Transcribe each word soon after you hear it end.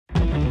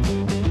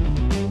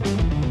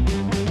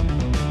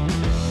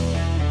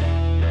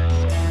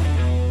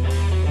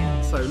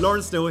Hello,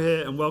 Lawrence Neal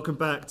here, and welcome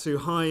back to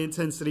High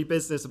Intensity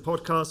Business, a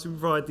podcast where we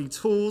provide the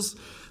tools,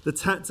 the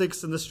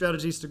tactics, and the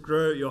strategies to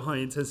grow your high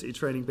intensity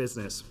training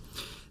business.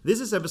 This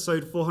is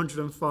episode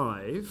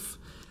 405,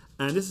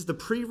 and this is the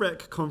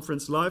Prereq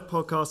Conference live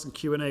podcast and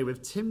Q&A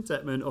with Tim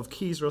Dettmann of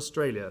Kieser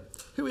Australia.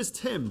 Who is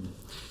Tim?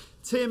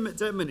 Tim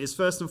Dettmann is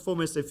first and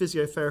foremost a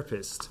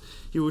physiotherapist.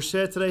 He will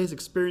share today his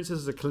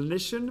experiences as a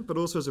clinician, but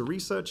also as a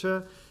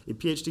researcher, a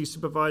PhD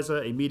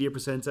supervisor, a media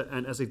presenter,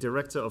 and as a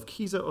director of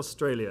Kieser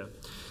Australia.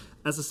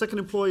 As the second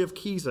employee of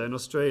Kieser in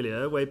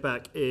Australia way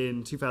back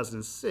in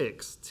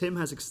 2006, Tim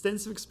has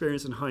extensive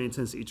experience in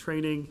high-intensity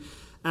training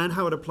and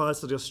how it applies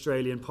to the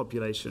Australian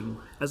population.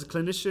 As a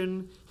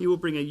clinician, he will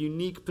bring a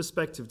unique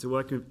perspective to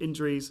working with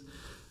injuries,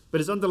 but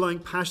his underlying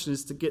passion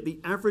is to get the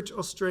average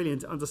Australian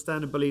to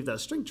understand and believe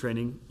that strength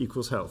training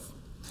equals health.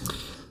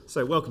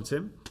 So welcome,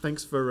 Tim.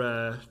 Thanks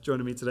for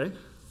joining me today.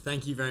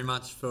 Thank you very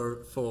much for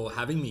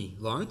having me,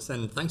 Lawrence,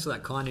 and thanks for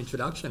that kind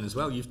introduction as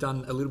well. You've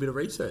done a little bit of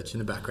research in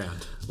the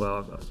background. Well,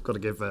 I've got to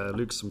give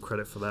Luke some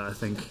credit for that, I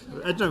think.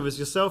 I don't know, it was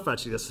yourself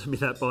actually that sent me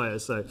that bio,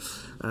 so,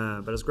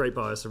 but it's a great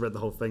bio, so I read the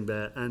whole thing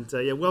there. And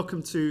yeah,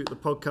 welcome to the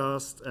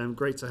podcast.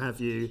 Great to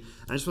have you.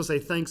 And I just want to say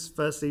thanks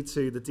firstly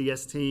to the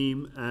DS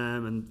team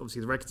and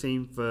obviously the rec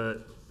team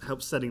for help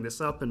setting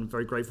this up, and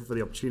very grateful for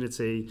the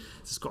opportunity.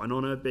 It's quite an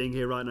honour being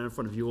here right now in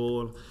front of you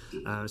all.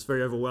 It's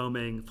very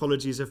overwhelming.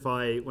 Apologies if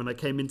when I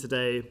came in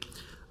today,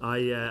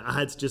 I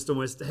had to just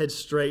almost head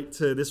straight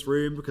to this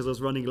room because I was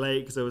running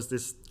late because there was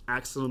this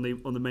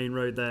accident on the main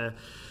road there,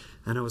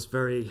 and I was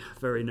very,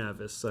 very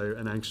nervous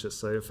and anxious.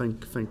 So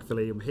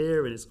thankfully I'm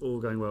here and it's all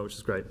going well, which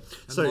is great. And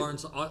so,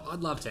 Lawrence,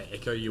 I'd love to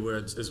echo your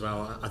words as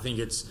well. I think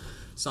it's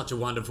such a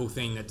wonderful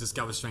thing that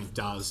Discover Strength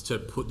does to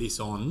put this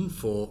on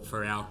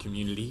for our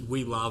community.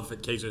 We love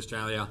at Kieser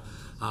Australia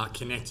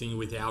connecting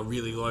with our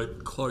really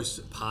close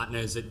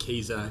partners at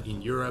Kieser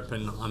in Europe,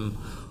 and I'm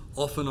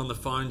often on the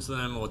phone to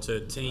them or to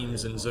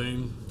Teams and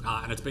Zoom,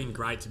 and it's been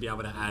great to be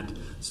able to add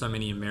so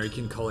many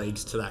American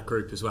colleagues to that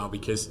group as well,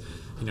 because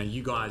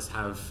you guys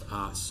have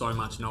so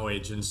much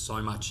knowledge and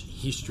so much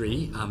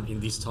history in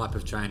this type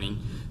of training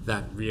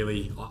that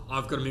really,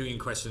 I've got a million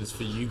questions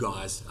for you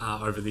guys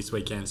over this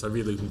weekend, so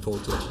really looking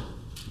forward to it.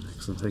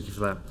 Excellent, thank you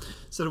for that.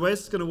 So the way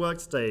it's going to work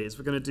today is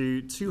we're going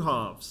to do two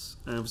halves,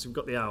 and obviously we've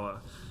got the hour,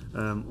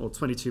 or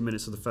 22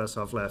 minutes of the first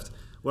half left,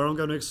 where I'm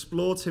going to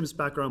explore Tim's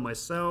background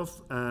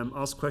myself,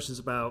 ask questions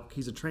about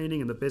Kieser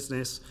Training and the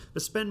business,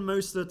 but spend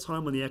most of the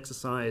time on the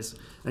exercise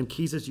and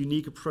Kieser's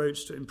unique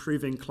approach to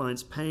improving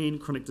clients' pain,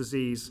 chronic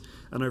disease,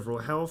 and overall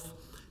health.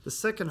 The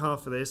second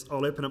half of this,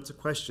 I'll open up to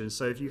questions.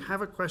 So if you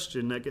have a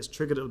question that gets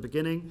triggered at the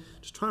beginning,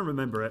 just try and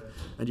remember it,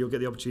 and you'll get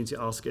the opportunity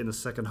to ask it in the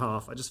second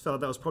half. I just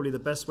felt that was probably the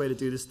best way to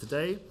do this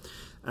today.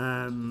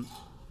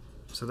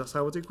 So that's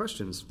how we'll do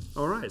questions.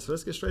 All right, so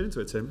let's get straight into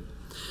it, Tim.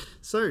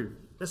 So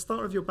let's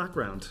start with your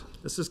background.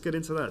 Let's just get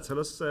into that. Tell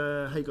us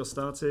how you got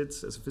started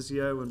as a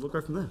physio, and we'll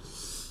go from there.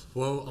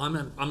 Well, I'm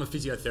a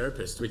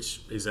physiotherapist,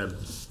 which is a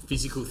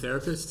physical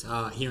therapist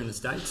here in the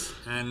States.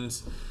 And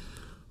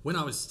when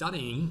I was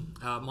studying,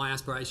 my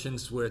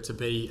aspirations were to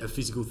be a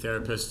physical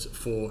therapist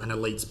for an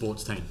elite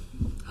sports team.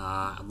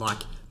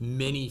 Like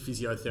many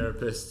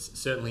physiotherapists,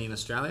 certainly in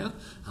Australia,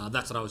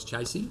 that's what I was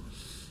chasing.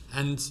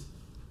 And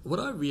what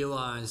I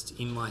realised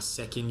in my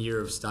second year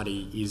of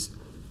study is,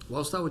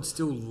 whilst I would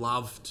still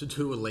love to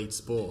do elite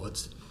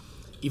sports,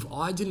 if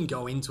I didn't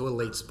go into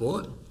elite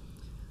sport,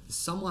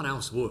 someone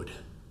else would.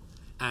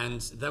 And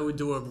they would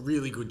do a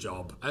really good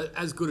job,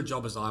 as good a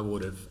job as I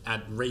would have,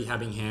 at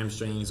rehabbing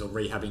hamstrings or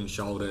rehabbing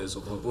shoulders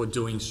or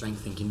doing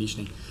strength and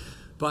conditioning.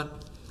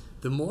 But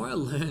the more I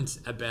learned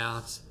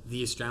about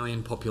the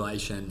Australian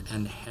population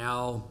and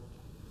how,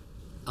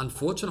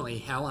 unfortunately,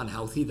 how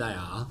unhealthy they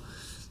are,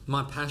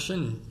 my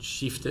passion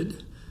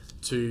shifted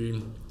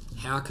to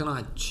how can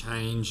I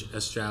change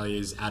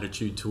Australia's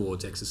attitude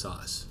towards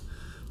exercise.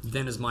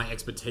 Then as my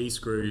expertise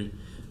grew,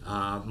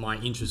 my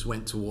interest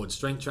went towards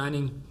strength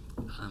training.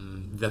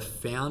 The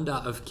founder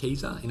of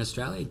Kieser in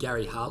Australia,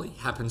 Gary Harley,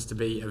 happens to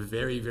be a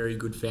very, very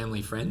good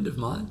family friend of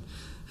mine.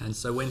 And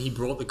so when he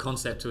brought the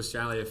concept to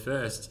Australia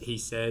first, he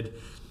said,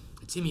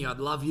 "Timmy, I'd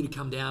love you to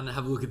come down and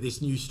have a look at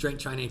this new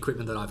strength training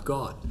equipment that I've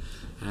got."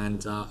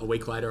 And a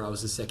week later, I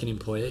was the second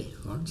employee,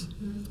 Lawrence.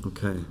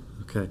 Okay.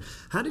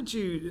 How did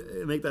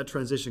you make that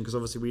transition? Because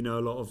obviously we know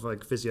a lot of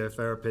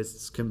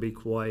physiotherapists can be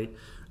quite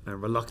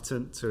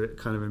reluctant to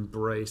kind of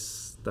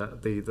embrace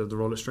that the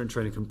role that strength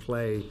training can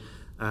play.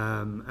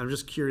 I'm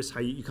just curious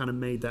how you kind of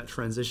made that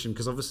transition,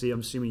 because obviously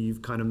I'm assuming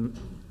you've kind of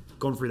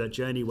gone through that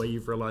journey where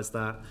you've realised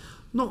that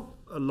not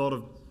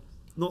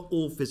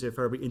all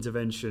physiotherapy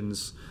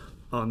interventions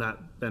aren't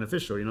that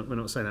beneficial. We're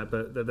not saying that,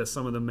 but there's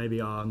some of them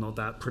maybe are not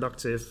that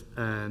productive,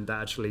 and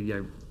that actually,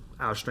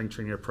 our strength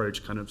training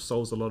approach kind of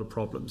solves a lot of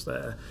problems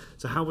there.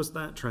 So how was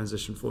that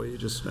transition for you,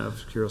 just out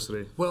of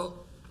curiosity?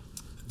 Well,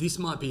 this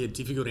might be a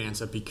difficult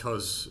answer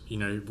because,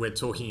 we're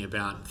talking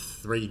about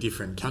 3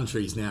 different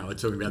countries now. We're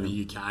talking about the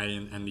UK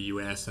and the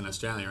US and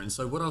Australia. And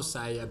so what I'll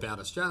say about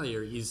Australia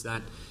is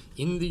that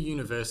in the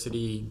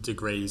university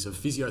degrees of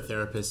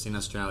physiotherapists in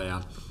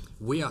Australia,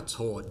 we are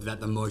taught that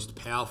the most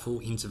powerful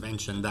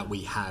intervention that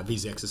we have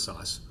is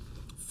exercise.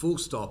 Full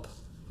stop,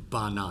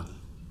 bar none.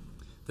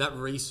 That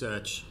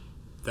research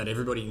that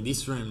everybody in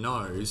this room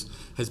knows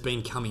has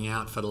been coming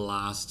out for the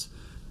last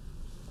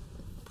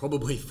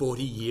probably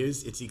 40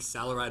 years. It's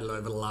accelerated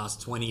over the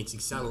last 20. It's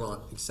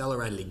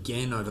accelerated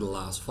again over the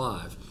last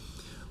 5.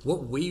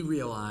 What we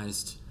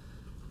realised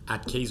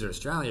at Kieser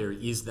Australia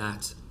is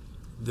that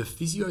the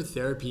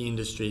physiotherapy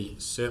industry,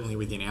 certainly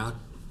within our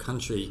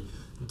country,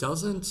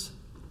 doesn't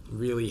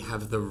really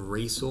have the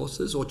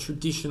resources, or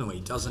traditionally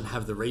doesn't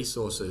have the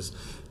resources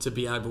to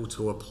be able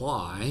to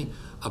apply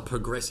a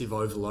progressive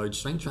overload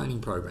strength training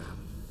program.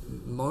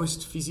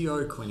 Most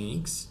physio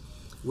clinics,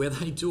 where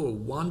they do a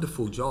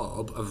wonderful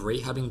job of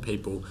rehabbing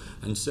people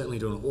and certainly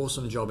do an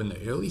awesome job in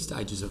the early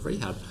stages of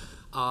rehab,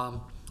 are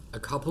a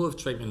couple of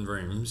treatment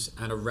rooms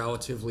and a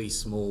relatively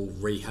small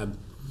rehab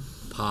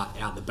part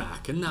out the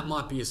back, and that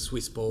might be a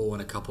Swiss ball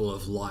and a couple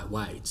of light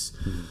weights.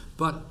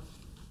 But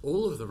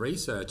all of the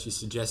research is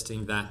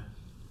suggesting that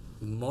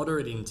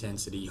moderate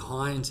intensity,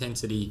 high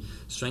intensity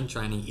strength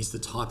training is the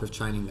type of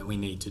training that we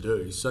need to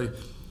do. So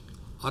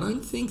I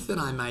don't think that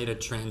I made a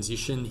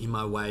transition in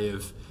my way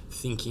of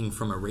thinking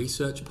from a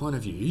research point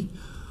of view.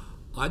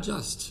 I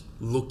just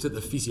looked at the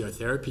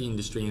physiotherapy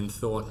industry and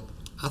thought,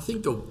 I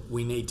think that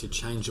we need to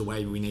change the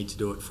way we need to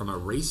do it from a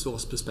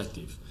resource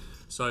perspective.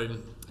 So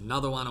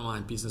another one of my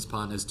business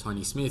partners,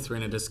 Tony Smith, were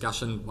in a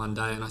discussion one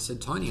day, and I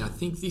said, Tony, I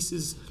think this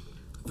is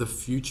the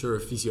future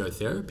of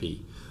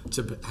physiotherapy,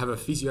 to have a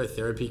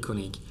physiotherapy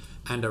clinic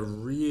and a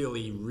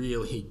really,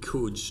 really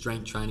good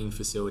strength training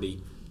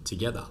facility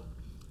together.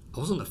 I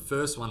wasn't the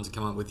first one to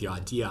come up with the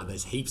idea.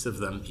 There's heaps of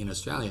them in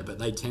Australia, but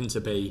they tend to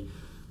be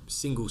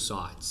single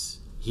sites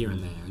here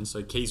and there. And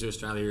so Kieser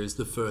Australia is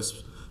the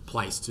first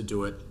place to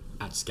do it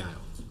at scale.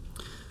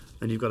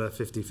 And you've got a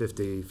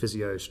 50-50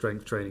 physio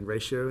strength training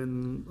ratio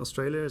in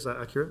Australia, is that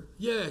accurate?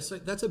 Yeah, so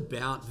that's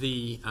about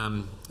the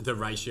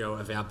ratio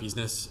of our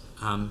business.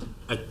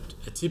 A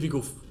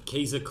typical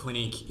Kieser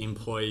clinic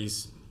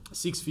employs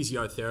 6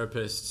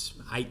 physiotherapists,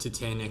 8 to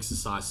 10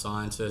 exercise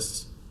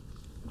scientists.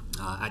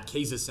 At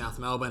Kieser South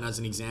Melbourne, as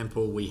an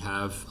example, we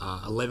have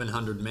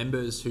 1,100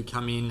 members who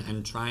come in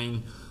and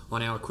train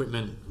on our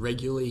equipment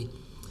regularly.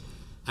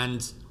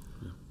 And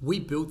we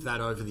built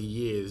that over the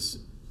years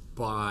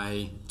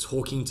by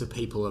talking to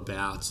people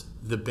about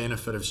the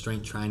benefit of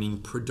strength training,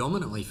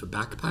 predominantly for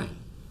back pain,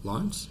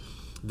 Lawrence.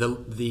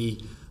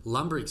 The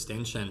lumbar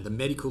extension, the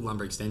medical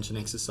lumbar extension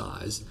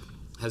exercise,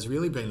 has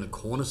really been the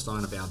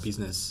cornerstone of our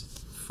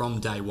business from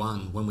day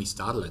one when we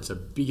started it. It's the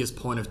biggest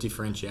point of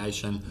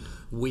differentiation.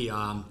 We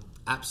are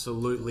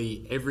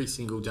absolutely, every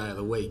single day of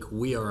the week,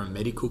 we are a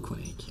medical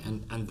clinic,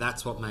 and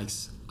that's what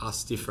makes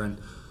us different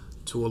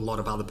to a lot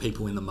of other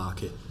people in the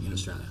market in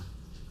Australia.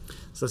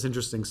 So that's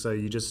interesting. So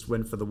you just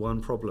went for the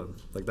one problem.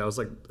 Like that was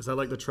like, is that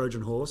like the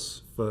Trojan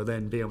horse for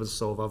then being able to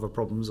solve other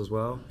problems as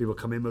well? People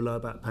come in with lower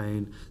back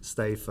pain,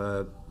 stay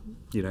for,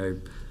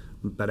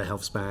 better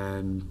health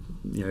span,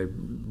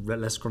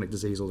 less chronic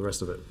disease, all the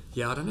rest of it.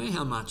 Yeah, I don't know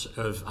how much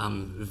of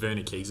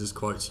Werner Kieser's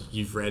quotes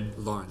you've read,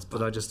 Lawrence. But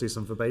did I just do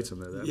some verbatim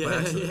there?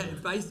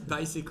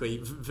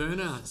 Basically,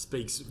 Werner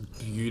speaks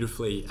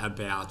beautifully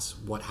about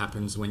what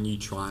happens when you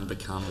try and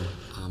become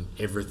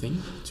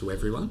everything to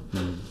everyone.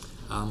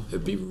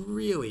 It'd be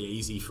really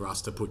easy for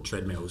us to put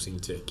treadmills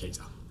into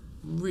Kieser.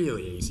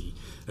 Really easy.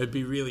 It'd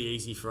be really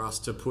easy for us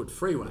to put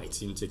free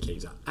weights into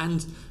Kieser,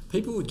 and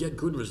people would get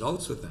good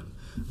results with them.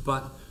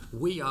 But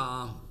we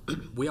are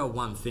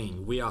one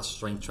thing. We are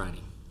strength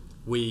training.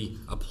 We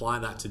apply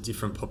that to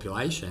different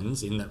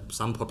populations, in that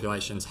some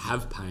populations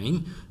have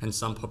pain and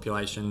some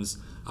populations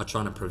are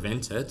trying to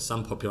prevent it.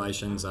 Some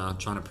populations are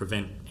trying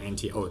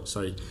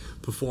to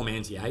perform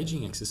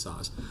anti-aging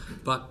exercise.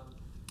 But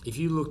if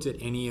you looked at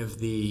any of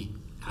the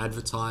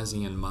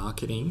advertising and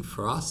marketing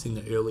for us in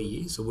the early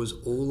years, it was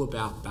all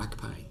about back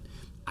pain.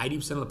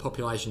 80% of the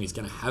population is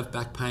going to have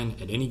back pain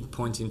at any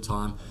point in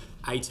time.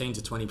 18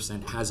 to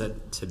 20% has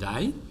it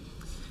today.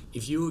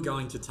 If you were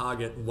going to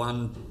target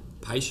one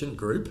patient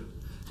group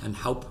and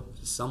help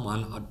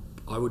someone,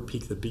 I would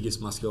pick the biggest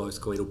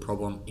musculoskeletal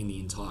problem in the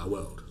entire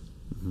world,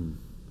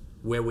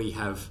 where we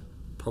have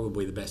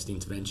probably the best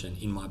intervention,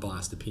 in my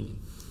biased opinion.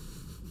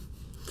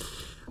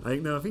 I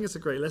think it's a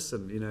great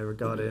lesson,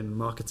 regarding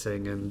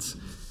marketing, and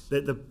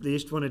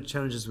one of the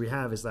challenges we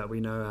have is that we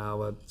know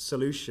our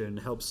solution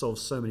helps solve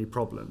so many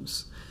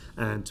problems,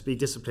 and to be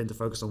disciplined to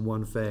focus on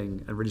one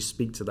thing and really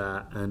speak to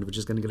that, and which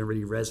is going to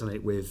really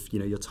resonate with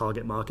your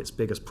target market's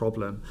biggest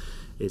problem,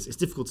 it's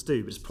difficult to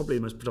do, but it's probably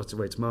the most productive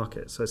way to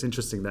market. So it's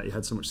interesting that you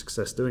had so much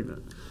success doing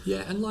that.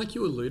 Yeah, and like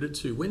you alluded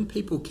to, when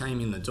people came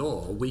in the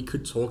door, we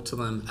could talk to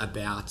them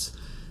about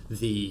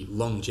the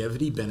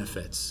longevity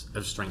benefits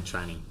of strength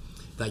training.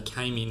 They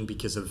came in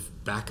because of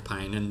back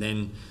pain, and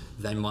then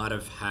they might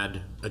have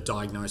had a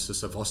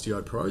diagnosis of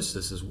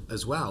osteoporosis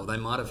as well. They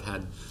might have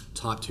had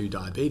type 2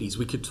 diabetes.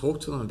 We could talk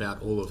to them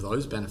about all of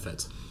those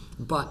benefits.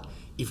 But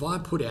if I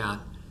put out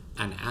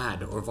an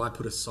ad, or if I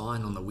put a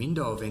sign on the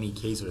window of any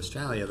Kieser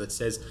Australia that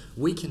says,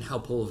 we can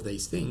help all of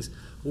these things,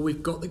 well,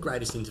 we've got the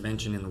greatest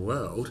intervention in the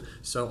world,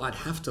 so I'd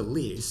have to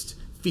list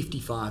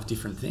 55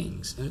 different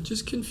things, and it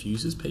just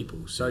confuses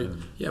people. So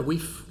yeah,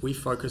 we've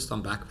focused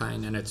on back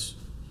pain, and it's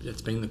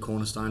been the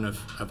cornerstone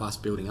of us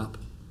building up.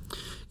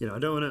 You know, I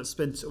don't want to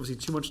spend obviously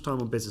too much time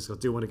on business. I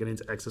do want to get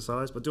into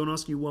exercise, but I do want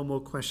to ask you one more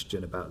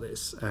question about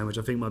this, which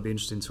I think might be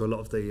interesting to a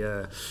lot of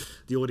the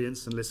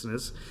audience and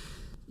listeners.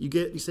 You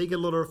say you get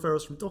a lot of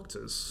referrals from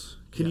doctors.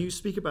 Can you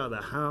speak about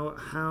that?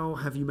 How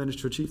have you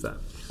managed to achieve that?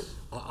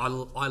 I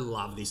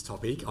love this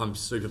topic. I'm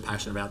super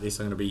passionate about this.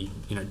 I'm going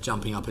to be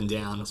jumping up and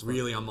down. It's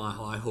really on my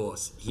high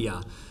horse here.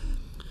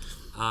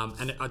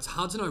 And it's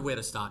hard to know where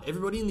to start.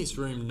 Everybody in this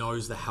room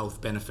knows the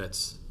health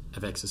benefits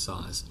of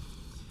exercise.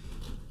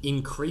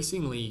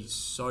 Increasingly,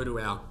 so do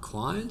our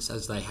clients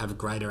as they have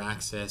greater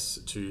access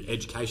to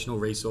educational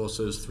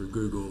resources through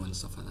Google and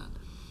stuff like that.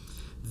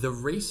 The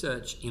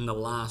research in the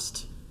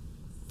last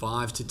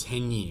 5 to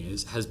 10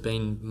 years has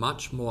been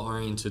much more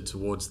oriented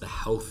towards the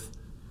health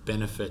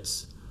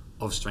benefits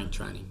of strength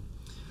training.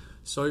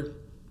 So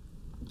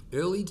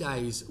early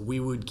days, we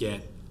would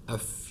get a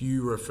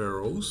few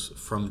referrals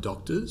from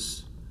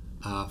doctors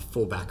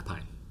for back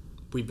pain.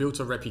 We built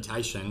a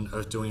reputation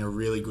of doing a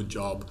really good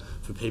job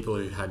for people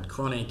who had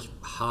chronic,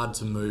 hard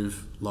to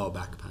move lower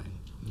back pain.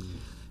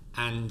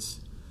 And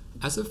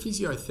as a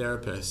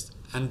physiotherapist,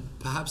 and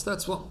perhaps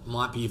that's what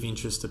might be of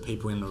interest to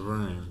people in the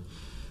room,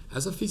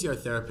 as a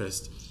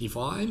physiotherapist, if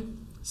I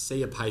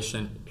see a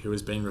patient who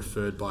has been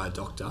referred by a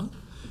doctor,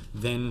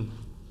 then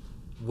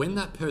when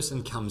that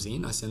person comes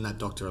in, I send that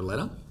doctor a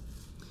letter.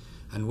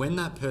 And when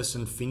that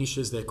person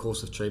finishes their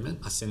course of treatment,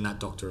 I send that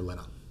doctor a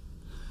letter.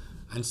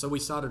 And so we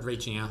started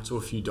reaching out to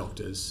a few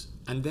doctors,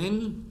 and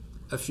then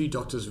a few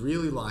doctors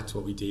really liked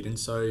what we did. And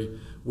so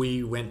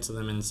we went to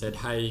them and said,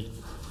 hey,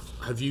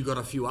 have you got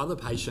a few other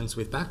patients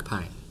with back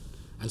pain?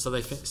 And so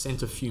they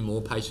sent a few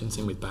more patients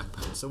in with back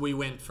pain. So we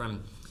went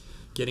from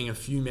getting a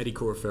few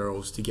medical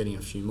referrals to getting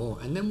a few more.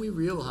 And then we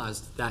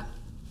realized that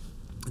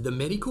the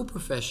medical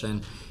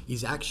profession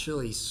is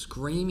actually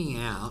screaming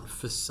out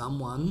for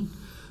someone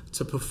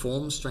to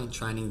perform strength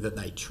training that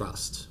they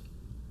trust.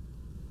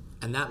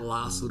 And that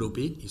last little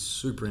bit is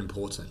super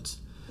important.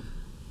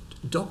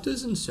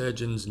 Doctors and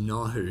surgeons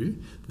know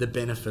the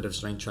benefit of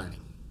strength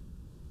training.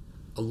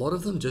 A lot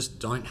of them just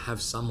don't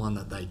have someone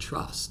that they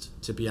trust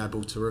to be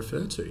able to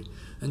refer to.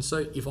 And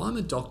so if I'm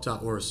a doctor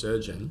or a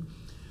surgeon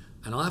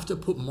and I have to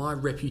put my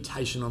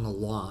reputation on the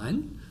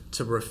line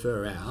to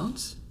refer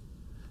out,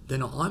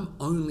 then I'm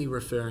only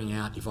referring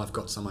out if I've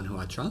got someone who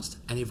I trust.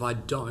 And if I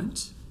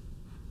don't,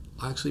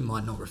 I actually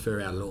might not refer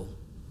out at all.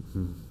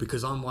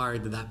 Because I'm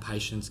worried that that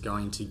patient's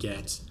going to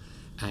get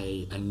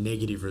a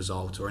negative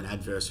result or an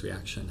adverse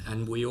reaction.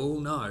 And we all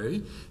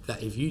know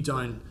that if you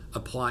don't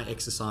apply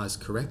exercise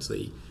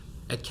correctly,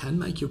 it can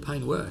make your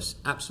pain worse.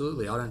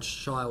 Absolutely, I don't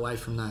shy away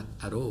from that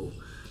at all.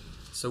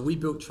 So we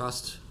built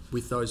trust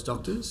with those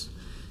doctors,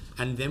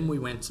 and then we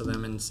went to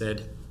them and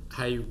said,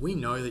 hey, we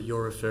know that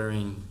you're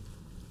referring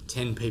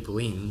 10 people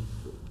in,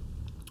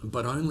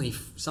 but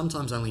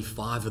sometimes only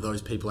 5 of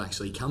those people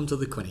actually come to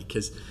the clinic,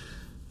 because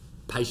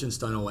patients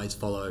don't always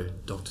follow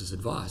doctors'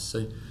 advice.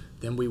 So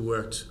then we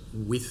worked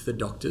with the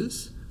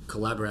doctors,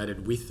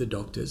 collaborated with the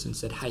doctors and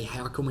said, hey,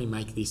 how can we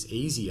make this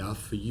easier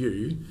for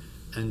you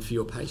and for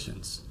your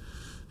patients?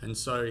 And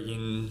so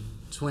in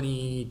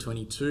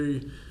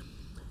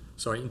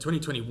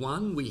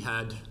 2021, we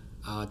had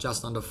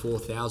just under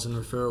 4,000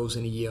 referrals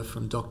in a year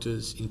from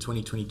doctors. In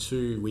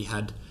 2022, we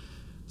had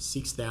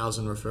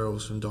 6,000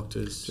 referrals from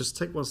doctors. Just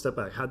take one step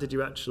back. How did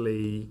you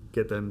actually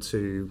get them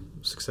to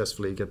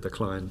successfully get the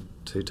client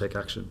to take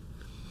action?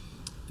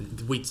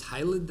 We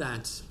tailored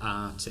that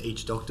to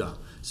each doctor.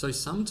 So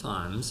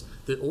sometimes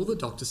all the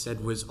doctor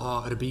said was,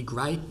 oh, it'd be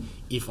great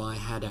if I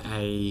had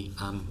a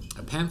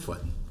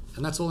pamphlet.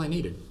 And that's all I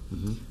needed.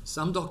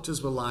 Some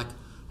doctors were like,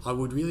 I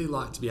would really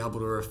like to be able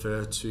to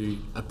refer to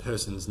a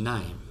person's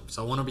name.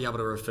 So I want to be able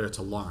to refer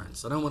to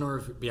Lawrence. I don't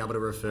want to be able to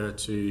refer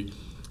to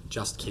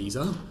just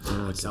Kieser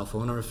itself. I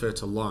want to refer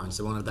to Lawrence.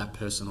 I wanted that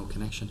personal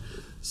connection.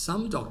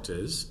 Some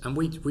doctors, and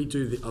we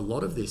do a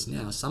lot of this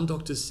now, some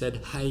doctors said,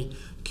 hey,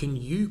 can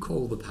you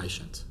call the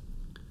patient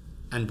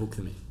and book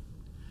them in?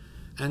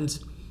 And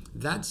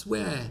that's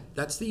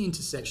the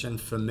intersection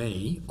for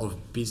me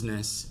of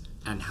business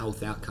and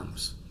health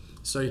outcomes.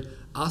 So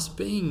us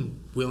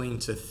being willing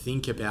to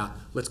think about,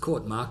 let's call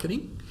it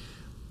marketing,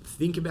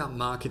 think about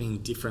marketing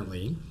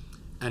differently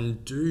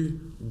and do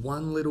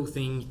one little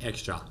thing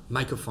extra,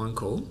 make a phone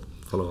call.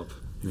 Follow up,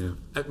 yeah.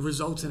 It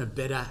results in a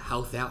better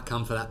health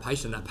outcome for that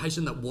patient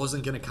that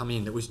wasn't going to come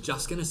in, that was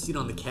just going to sit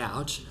on the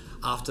couch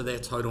after their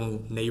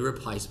total knee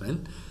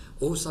replacement.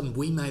 All of a sudden,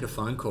 we made a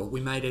phone call.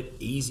 We made it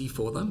easy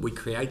for them. We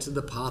created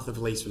the path of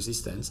least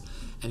resistance,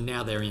 and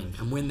now they're in.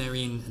 And when they're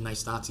in and they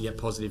start to get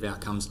positive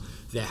outcomes,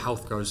 their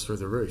health goes through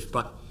the roof.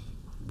 But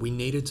we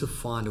needed to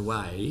find a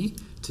way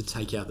to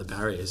take out the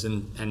barriers,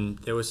 and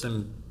there were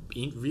some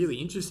really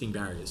interesting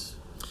barriers.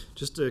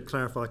 Just to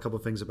clarify a couple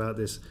of things about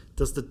this,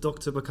 does the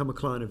doctor become a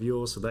client of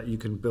yours so that you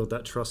can build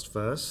that trust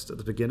first at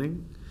the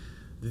beginning?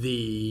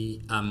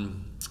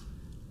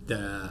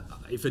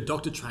 If a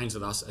doctor trains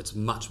with us, it's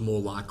much more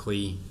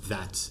likely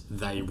that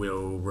they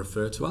will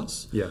refer to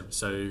us. Yeah.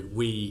 So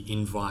we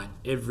invite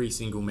every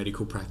single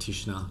medical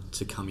practitioner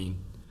to come in,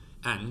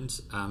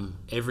 and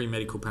every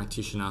medical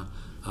practitioner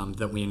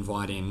that we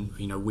invite in,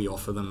 we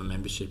offer them a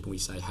membership, and we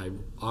say, hey,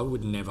 I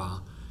would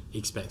never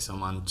expect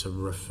someone to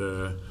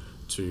refer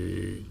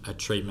to a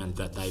treatment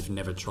that they've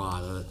never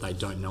tried or that they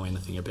don't know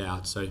anything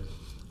about. So,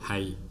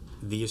 hey,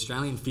 the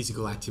Australian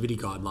Physical Activity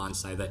Guidelines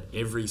say that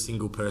every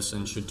single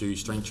person should do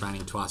strength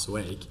training twice a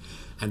week,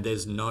 and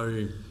there's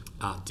no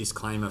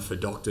disclaimer for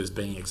doctors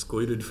being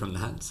excluded from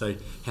that. So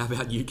how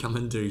about you come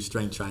and do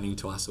strength training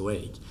twice a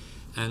week?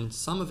 And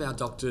some of our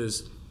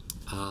doctors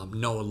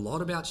know a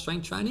lot about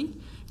strength training,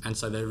 and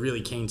so they're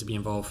really keen to be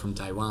involved from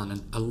day one.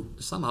 And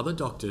some other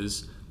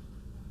doctors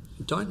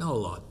don't know a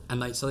lot,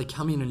 and so they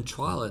come in and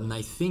trial it, and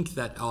they think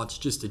that, it's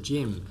just a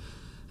gym.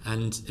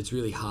 And it's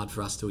really hard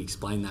for us to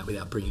explain that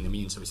without bringing them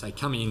in. So we say,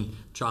 come in,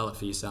 trial it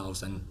for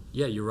yourselves. And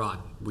yeah, you're right.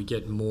 We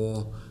get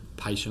more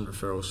patient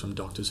referrals from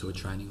doctors who are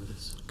training with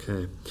us.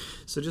 Okay.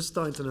 So just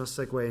starting to now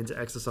segue into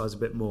exercise a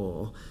bit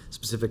more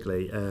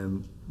specifically,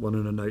 one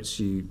of the notes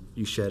you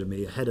shared with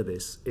me ahead of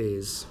this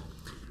is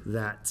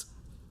that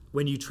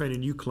when you train a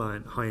new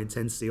client, high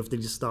intensity,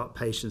 often you start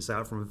patients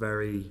out from a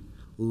very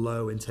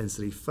low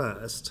intensity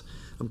first.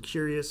 I'm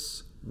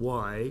curious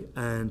why,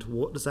 and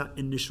what does that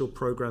initial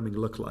programming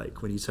look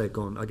like when you take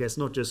on, I guess,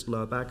 not just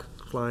lower back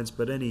clients,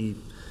 but any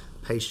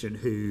patient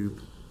who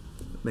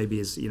maybe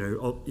is,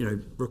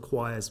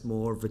 requires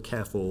more of a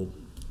careful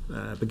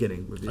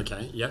beginning with you?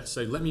 Okay, yeah.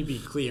 So let me be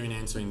clear in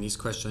answering this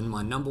question.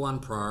 My number one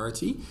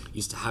priority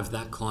is to have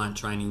that client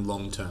training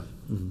long term.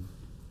 Mm-hmm.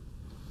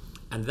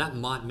 And that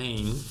might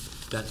mean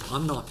that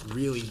I'm not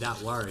really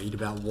that worried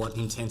about what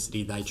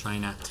intensity they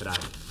train at today.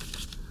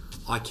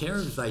 I care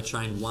if they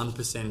train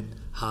 1%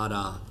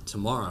 harder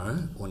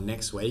tomorrow or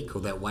next week, or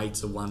their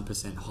weights are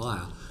 1%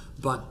 higher.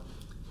 But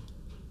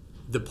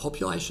the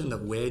population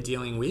that we're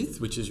dealing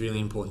with, which is really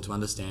important to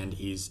understand,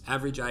 is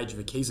average age of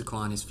a Kieser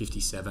client is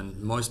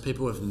 57. Most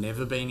people have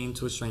never been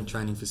into a strength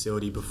training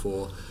facility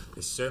before.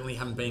 They certainly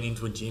haven't been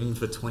into a gym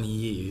for 20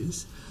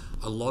 years.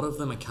 A lot of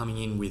them are coming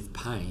in with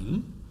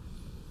pain.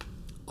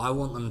 I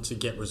want them to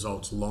get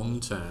results long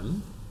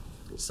term.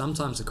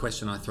 Sometimes the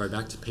question I throw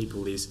back to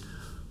people is,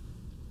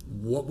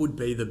 what would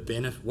be the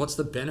benefit? What's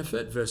the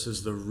benefit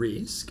versus the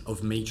risk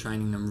of me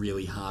training them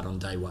really hard on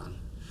day one?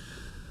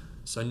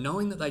 So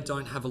knowing that they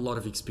don't have a lot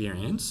of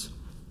experience,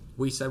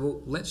 we say,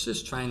 well, let's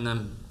just train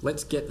them.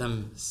 Let's get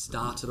them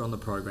started on the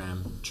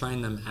program,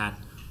 train them at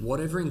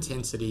whatever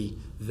intensity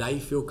they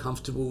feel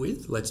comfortable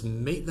with. Let's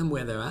meet them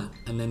where they're at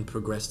and then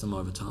progress them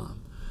over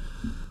time.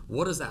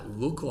 What does that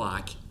look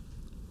like?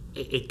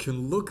 It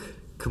can look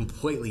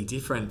completely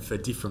different for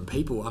different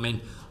people. I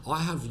mean, I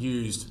have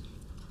used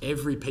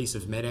every piece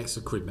of MedX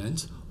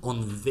equipment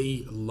on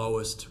the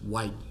lowest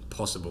weight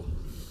possible,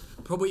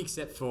 probably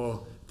except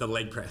for the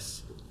leg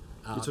press.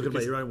 You're talking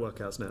about your own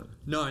workouts now?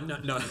 No. I'm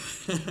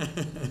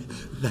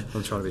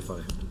trying to be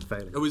funny.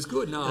 Failing. It was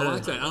good. No, I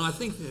liked it. And I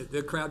think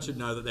the crowd should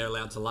know that they're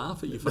allowed to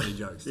laugh at your funny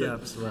jokes. Yeah,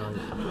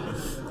 absolutely.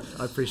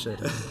 I appreciate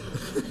it.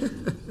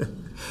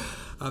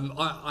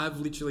 I've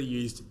literally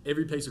used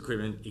every piece of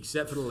equipment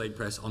except for the leg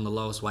press on the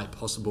lowest weight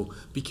possible,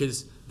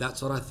 because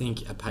that's what I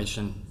think a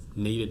patient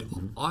needed.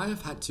 I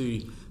have had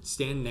to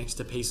stand next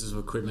to pieces of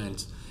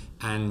equipment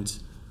and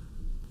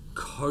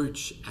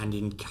coach and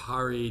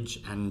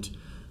encourage and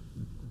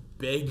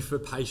beg for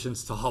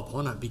patients to hop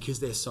on it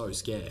because they're so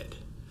scared.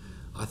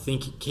 I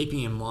think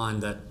keeping in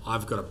mind that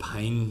I've got a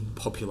pain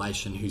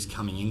population who's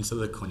coming into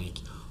the clinic,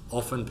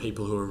 often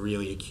people who are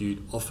really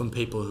acute, often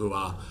people who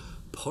are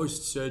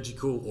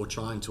post-surgical or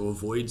trying to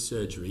avoid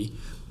surgery,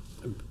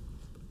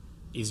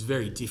 is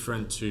very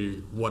different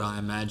to what I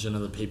imagine are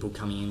the people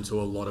coming into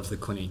a lot of the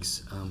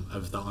clinics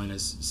of the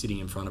owners sitting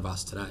in front of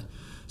us today.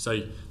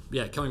 So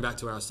yeah, coming back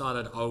to where I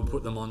started, I'll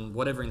put them on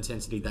whatever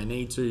intensity they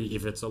need to.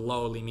 If it's a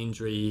lower limb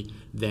injury,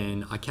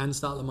 then I can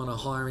start them on a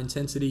higher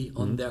intensity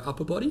on their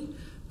upper body.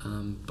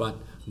 But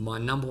my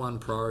number one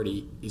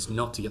priority is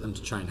not to get them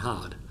to train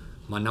hard.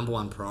 My number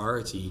one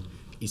priority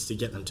is to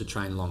get them to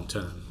train long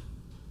term.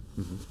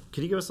 Mm-hmm.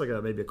 Can you give us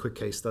maybe a quick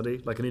case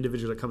study, like an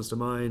individual that comes to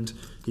mind,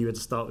 who you had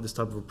to start with this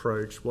type of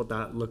approach, what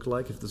that looked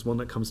like, if there's one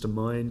that comes to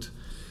mind?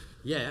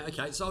 Yeah,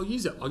 okay. So I'll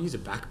use a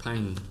back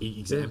pain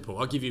example.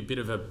 Yeah. I'll give you a bit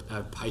of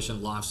a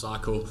patient life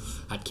cycle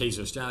at Kieser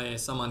Australia.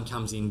 Someone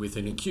comes in with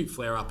an acute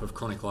flare-up of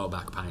chronic lower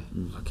back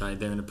pain. Okay,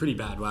 they're in a pretty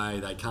bad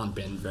way. They can't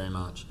bend very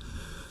much.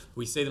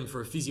 We see them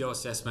for a physio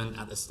assessment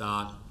at the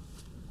start,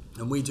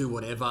 and we do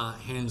whatever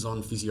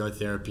hands-on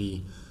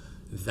physiotherapy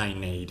they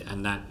need,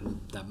 and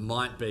that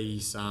might be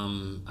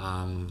some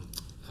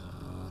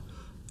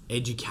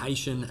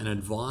education and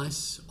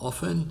advice.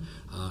 Often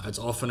it's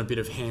often a bit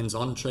of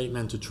hands-on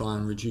treatment to try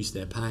and reduce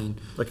their pain,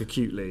 like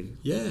acutely.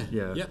 Yeah.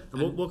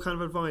 And what kind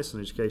of advice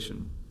on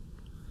education?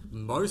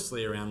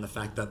 mostly around the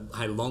fact that,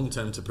 hey, long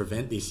term, to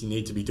prevent this, you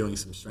need to be doing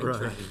some strength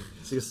training.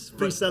 So you're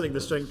pre-selling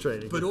the strength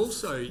training. But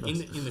also,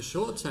 in the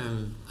short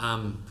term,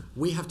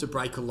 we have to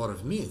break a lot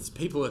of myths.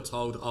 People are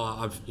told,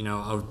 I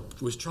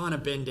was trying to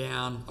bend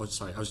down. I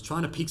was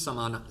trying to pick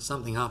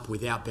something up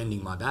without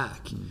bending my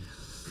back.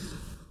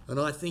 And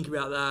I think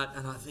about that,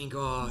 and I think,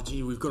 oh,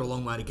 gee, we've got a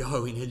long way to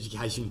go in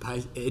educating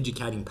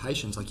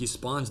patients. Like, your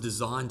spine's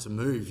designed to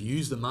move,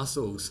 use the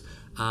muscles,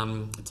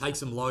 take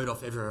some load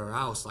off everywhere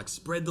else, like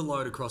spread the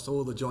load across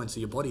all the joints of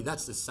your body.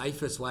 That's the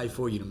safest way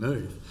for you to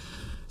move.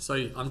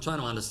 So I'm trying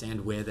to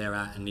understand where they're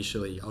at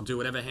initially. I'll do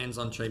whatever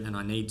hands-on treatment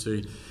I need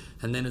to,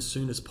 and then as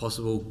soon as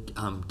possible,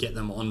 get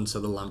them onto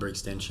the lumbar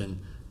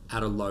extension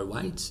at a low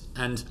weight.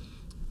 And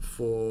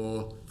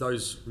for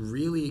those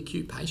really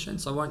acute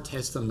patients, I won't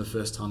test them the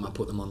first time I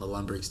put them on the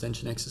lumbar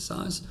extension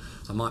exercise.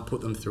 I might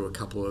put them through a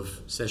couple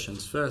of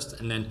sessions first,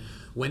 and then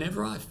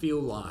whenever I feel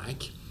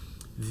like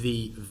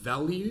the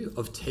value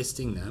of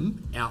testing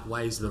them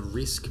outweighs the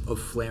risk of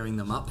flaring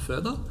them up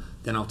further,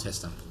 then I'll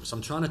test them. So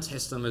I'm trying to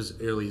test them as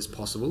early as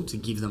possible to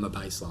give them a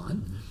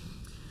baseline.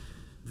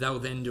 They'll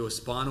then do a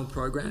spinal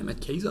program at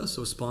Kieser.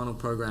 So a spinal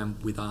program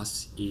with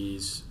us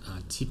is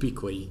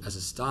typically, as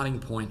a starting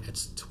point,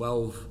 it's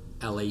 12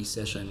 LE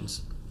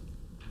sessions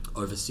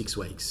over 6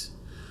 weeks.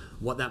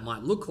 What that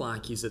might look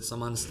like is that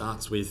someone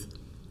starts with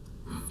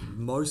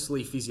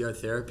mostly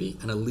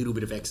physiotherapy and a little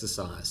bit of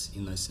exercise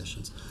in those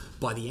sessions.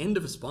 By the end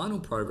of a spinal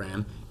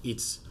program,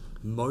 it's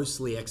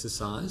mostly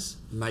exercise,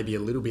 maybe a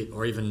little bit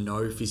or even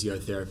no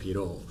physiotherapy at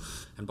all.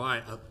 And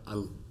by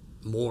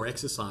more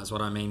exercise,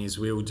 what I mean is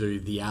we'll do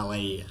the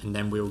LE, and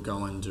then we'll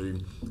go and do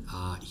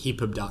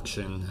hip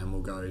abduction, and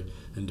we'll go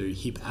and do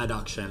hip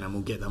adduction, and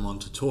we'll get them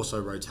onto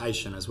torso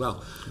rotation as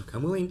well. Okay.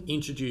 And we'll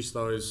introduce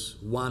those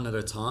one at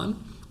a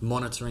time,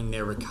 monitoring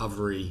their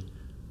recovery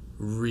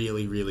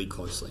really, really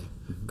closely.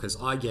 Because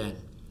I get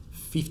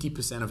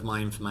 50% of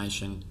my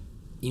information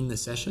in the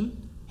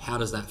session. How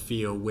does that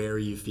feel? Where are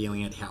you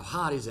feeling it? How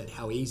hard is it?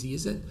 How easy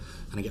is it?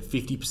 And I get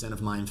 50%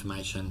 of my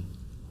information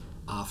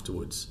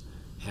afterwards.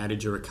 How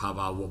did you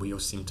recover? What were your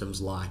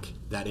symptoms like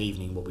that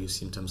evening? What were your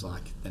symptoms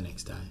like the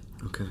next day?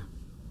 Okay,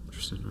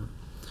 interesting.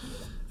 Right?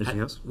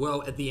 Anything else?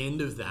 Well, at the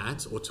end of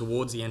that, or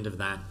towards the end of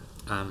that,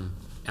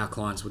 our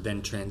clients would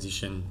then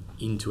transition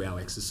into our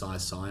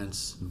exercise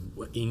science,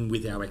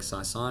 with our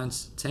exercise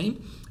science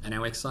team, and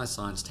our exercise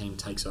science team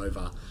takes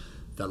over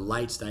the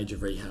late stage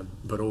of rehab,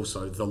 but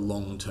also the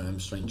long-term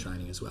strength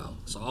training as well.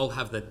 So I'll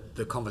have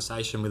the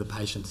conversation with a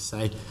patient to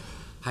say,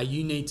 hey,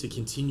 you need to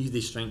continue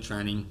this strength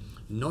training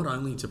not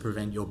only to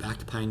prevent your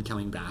back pain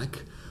coming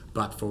back,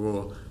 but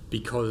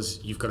because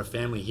you've got a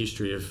family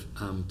history of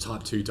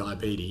type 2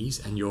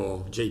 diabetes and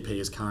your GP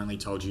has currently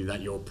told you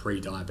that you're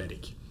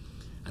pre-diabetic.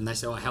 And they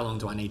say, well, how long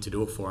do I need to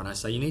do it for? And I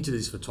say, you need to do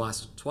this for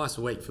twice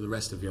a week for the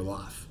rest of your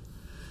life.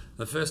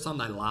 The first time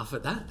they laugh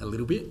at that a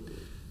little bit,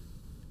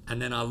 and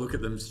then I look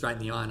at them straight in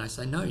the eye and I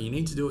say, no, you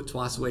need to do it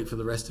twice a week for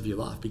the rest of your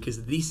life,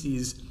 because this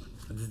is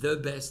the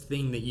best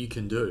thing that you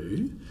can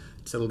do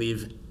to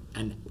live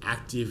an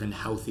active and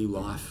healthy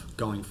life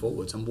going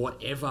forwards. And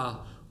whatever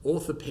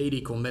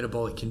orthopedic or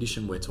metabolic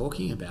condition we're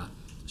talking about,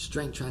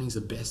 strength training is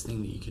the best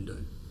thing that you can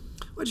do.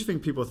 Why do you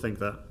think people think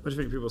that? Why do you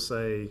think people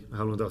say,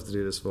 how long do I have to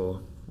do this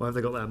for? Why have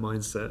they got that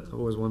mindset? I've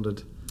always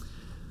wondered.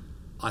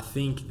 I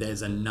think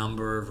there's a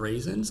number of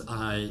reasons.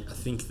 I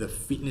think the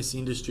fitness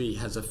industry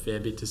has a fair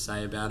bit to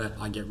say about it.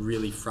 I get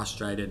really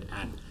frustrated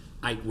at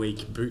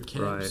 8-week boot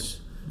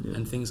camps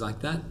and things like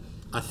that.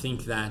 I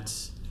think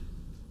that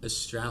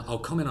I'll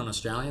comment on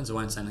Australians. I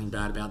won't say anything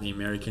bad about the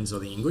Americans or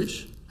the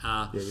English.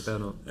 Yeah, you better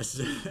not.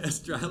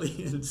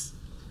 Australians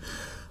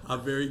are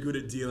very good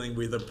at dealing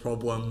with a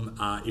problem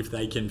if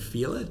they can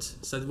feel it.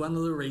 So one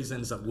of the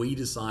reasons that we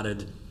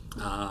decided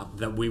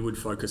that we would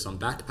focus on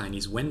back pain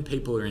is when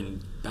people are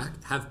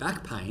have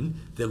back pain,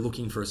 they're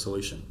looking for a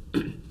solution.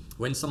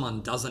 When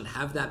someone doesn't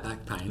have that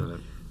back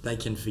pain, they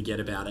can forget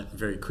about it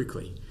very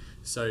quickly.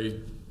 So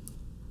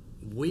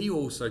we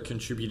also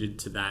contributed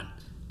to that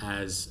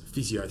as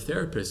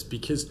physiotherapists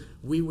because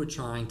we were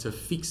trying to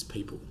fix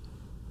people.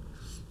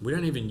 We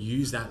don't even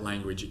use that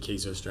language at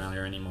Kieser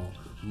Australia anymore.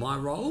 My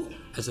role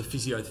as a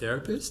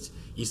physiotherapist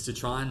is to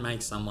try and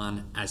make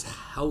someone as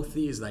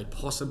healthy as they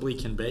possibly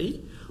can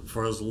be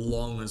for as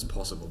long as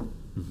possible.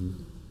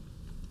 Mm-hmm.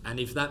 And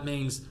if that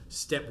means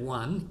step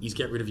 1 is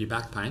get rid of your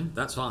back pain,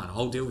 that's fine.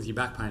 I'll deal with your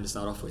back pain to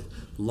start off with.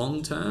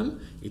 Long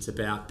term, it's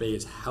about be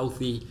as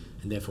healthy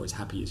and therefore as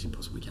happy as you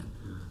possibly can.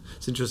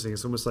 It's interesting.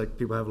 It's almost like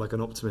people have like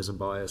an optimism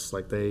bias.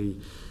 Like they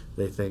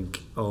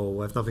think,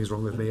 oh, if nothing's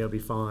wrong with me, I'll be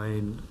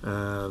fine.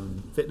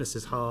 Fitness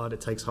is hard.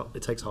 It takes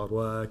hard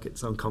work.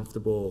 It's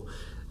uncomfortable,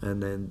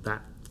 and then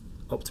that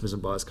optimism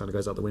bias kind of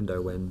goes out the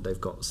window when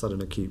they've got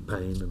sudden acute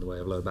pain in the way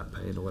of low back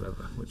pain or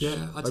whatever, which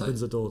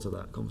opens the door to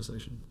that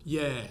conversation.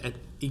 Yeah,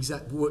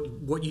 exactly.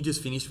 What you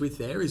just finished with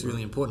there is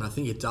really important. I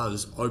think it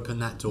does open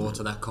that door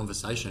to that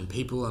conversation.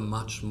 People are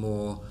much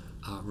more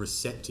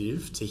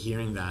receptive to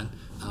hearing that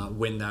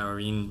when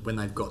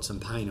they've got some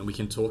pain, and we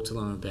can talk to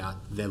them about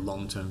their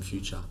long-term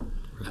future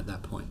at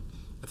that point.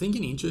 I think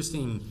an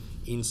interesting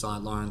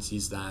insight, Lawrence,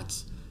 is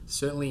that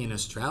certainly in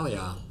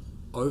Australia,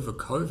 over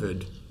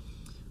COVID,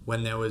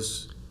 when there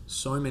was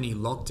so many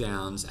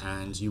lockdowns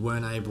and you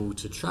weren't able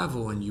to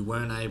travel and you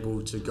weren't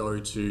able to go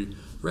to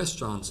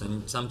restaurants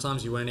and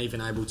sometimes you weren't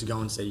even able to go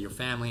and see your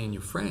family and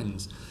your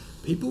friends,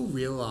 people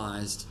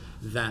realised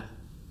that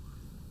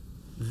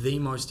the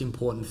most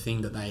important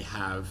thing that they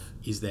have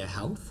is their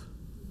health.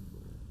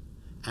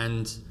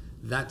 And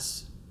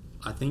that's,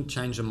 I think,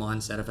 changed the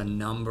mindset of a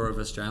number of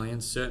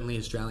Australians, certainly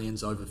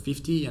Australians over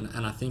 50,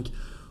 and I think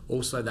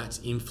also that's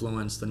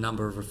influenced the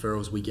number of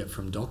referrals we get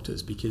from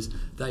doctors, because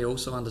they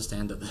also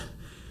understand that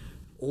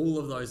all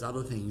of those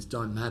other things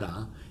don't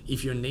matter.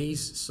 If your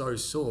knee's so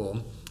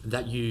sore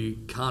that you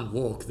can't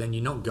walk, then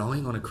you're not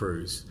going on a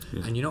cruise,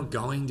 and you're not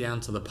going down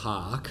to the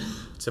park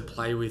to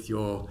play with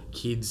your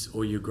kids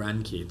or your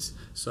grandkids.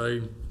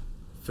 So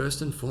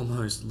first and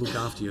foremost, look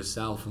after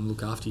yourself and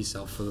look after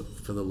yourself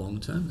for the long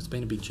term. It's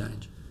been a big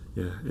change.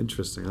 Yeah,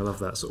 interesting. I love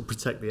that sort of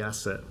protect the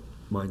asset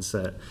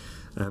mindset.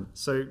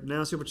 So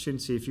now's the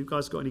opportunity. If you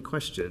guys got any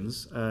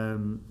questions,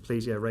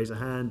 please raise a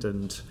hand.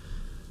 And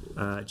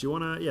do you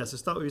want to? So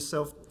start with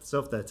yourself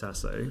there,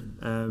 Tasso.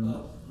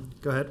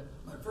 Go ahead.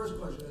 My first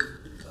question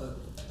is,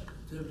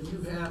 Tim, do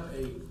you have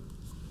a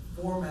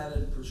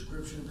formatted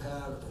prescription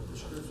pad or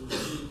prescription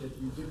sheet that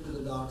you give to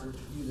the doctor to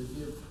either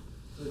give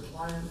to the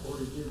client or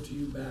to give to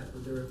you back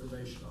with their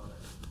information on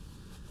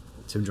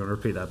it? Tim, do you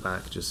want to repeat that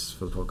back just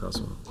for the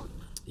podcast?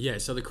 Yeah,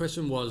 so the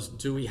question was,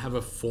 do we have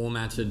a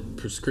formatted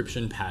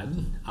prescription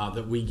pad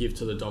that we give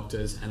to the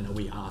doctors and that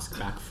we ask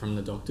back from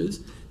the doctors?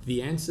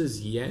 The answer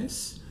is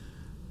yes.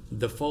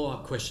 The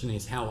follow-up question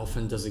is, how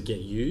often does it get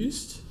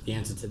used? The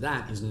answer to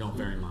that is not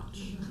very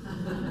much.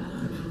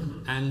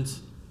 And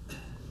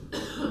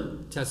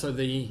so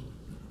the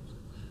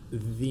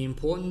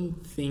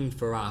important thing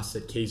for us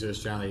at Kieser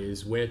Australia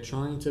is we're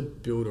trying to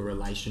build a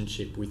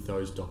relationship with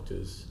those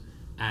doctors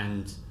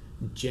and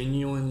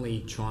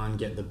genuinely try and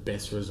get the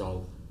best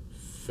result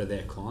for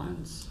their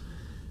clients.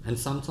 And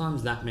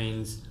sometimes that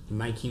means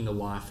making the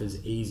life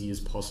as easy as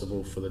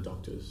possible for the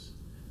doctors.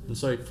 And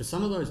so for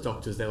some of those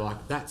doctors, they're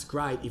like, that's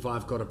great, if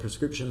I've got a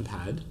prescription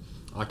pad,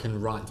 I can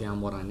write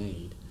down what I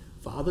need.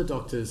 For other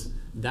doctors,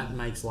 that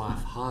makes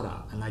life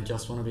harder, and they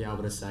just want to be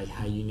able to say,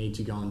 hey, you need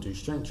to go and do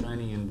strength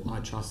training, and I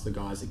trust the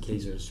guys at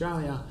Kieser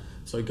Australia,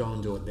 so go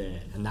and do it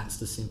there. And that's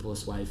the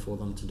simplest way for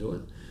them to do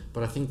it.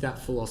 But I think that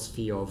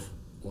philosophy of,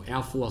 or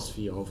our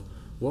philosophy of,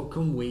 what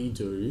can we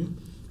do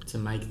to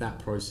make that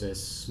process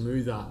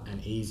smoother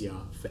and easier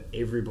for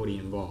everybody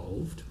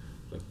involved?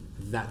 Like,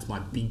 that's my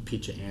big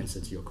picture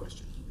answer to your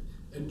question.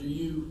 And do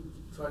you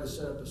try to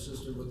set up a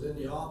system within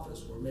the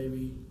office where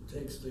maybe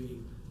takes the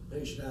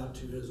patient out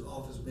to his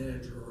office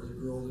manager or the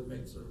girl that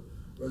makes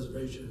a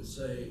reservation and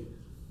say,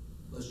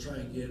 let's try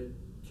and get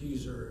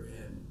Kieser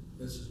and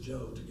Mrs.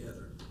 Joe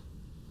together?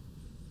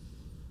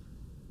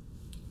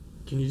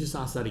 Can you just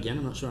ask that again?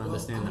 I'm not sure I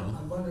understand that one.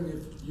 I'm wondering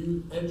if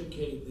you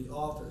educate the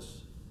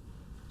office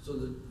so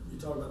that you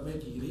talk about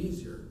making it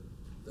easier,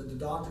 that the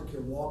doctor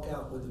can walk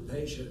out with the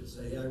patient and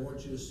say, hey, I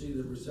want you to see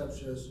the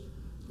receptionist,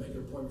 make an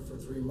appointment for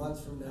 3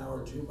 months from now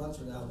or 2 months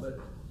from now, but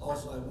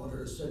also I want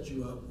her to set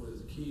you up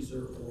with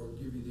Kieser or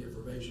give you the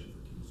information for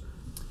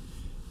Kieser.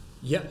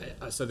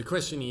 Yeah, so the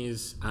question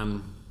is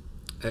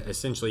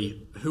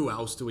essentially, who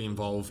else do we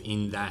involve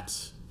in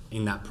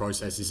that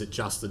process? Is it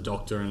just the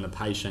doctor and the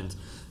patient?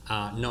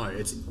 No,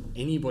 it's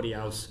anybody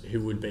else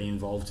who would be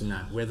involved in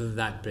that, whether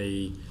that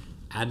be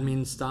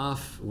admin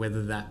staff,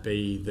 whether that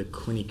be the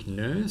clinic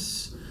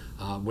nurse,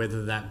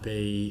 whether that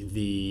be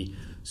the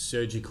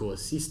surgical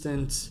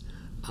assistant,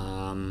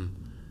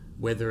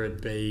 whether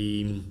it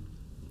be,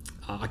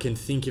 I can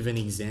think of an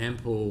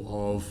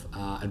example of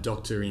a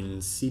doctor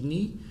in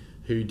Sydney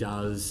who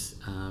does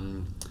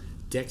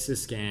DEXA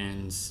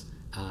scans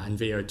and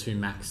VO2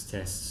 max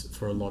tests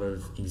for a lot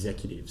of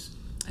executives.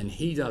 And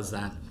he does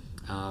that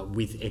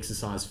with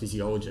exercise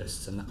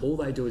physiologists, and all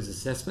they do is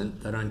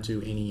assessment. They don't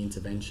do any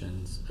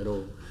interventions at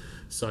all.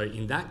 So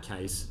in that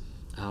case,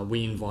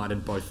 we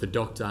invited both the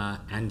doctor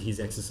and his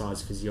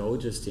exercise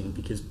physiologist in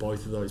because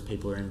both of those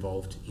people are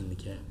involved in the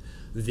care.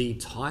 The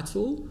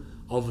title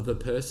of the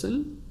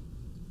person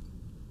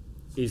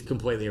is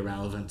completely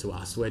irrelevant to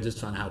us. We're just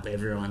trying to help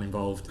everyone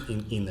involved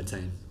in the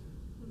team.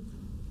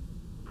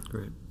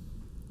 Great.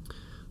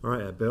 All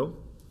right, Bill?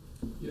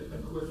 Yeah, a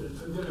question.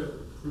 I'm going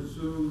to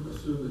assume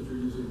that you're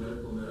using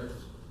MedX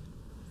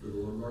for the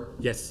lumbar?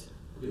 Yes.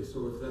 Okay,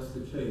 so if that's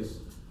the case,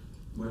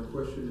 my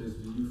question is,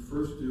 do you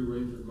first do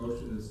range of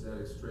motion and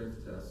static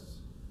strength tests?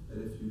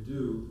 And if you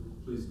do,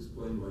 please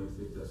explain why you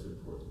think that's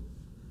important.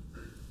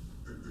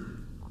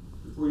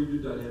 Before you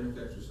do dynamic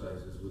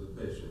exercises with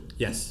a patient,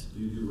 yes, do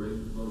you do range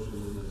of motion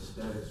and then a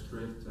static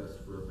strength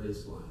test for a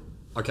baseline?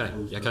 Okay,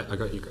 I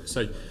got you.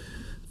 So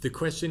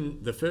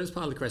the first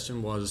part of the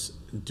question was,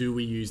 do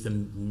we use the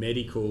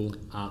medical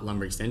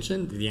lumbar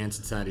extension? The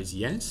answer to that is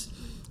yes.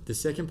 The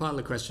second part of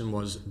the question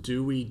was,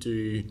 do we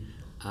do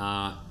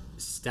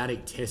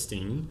static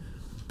testing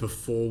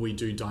before we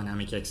do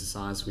dynamic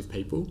exercise with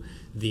people?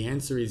 The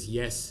answer is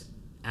yes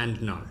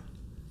and no.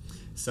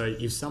 So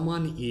if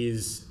someone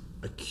is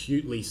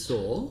acutely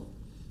sore,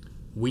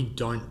 we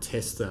don't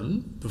test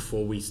them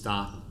before we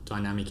start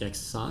dynamic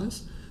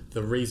exercise.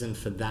 The reason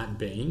for that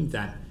being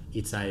that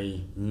it's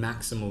a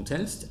maximal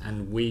test,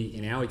 and we,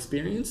 in our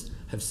experience,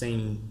 have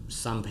seen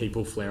some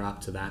people flare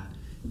up to that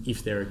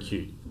if they're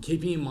acute.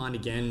 Keeping in mind,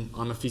 again,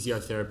 I'm a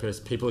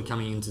physiotherapist. People are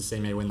coming in to see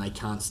me when they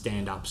can't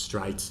stand up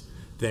straight.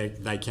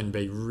 They can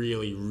be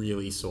really,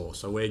 really sore.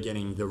 So we're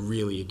getting the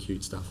really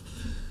acute stuff.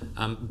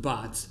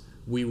 But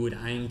we would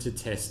aim to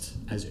test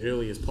as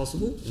early as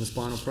possible in the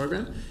spinal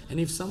program. And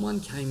if someone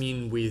came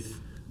in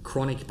with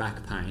chronic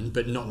back pain,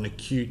 but not an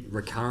acute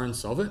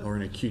recurrence of it or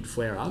an acute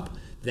flare-up,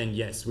 then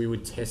yes, we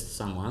would test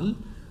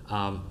someone,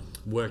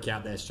 work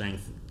out their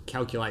strength,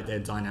 calculate their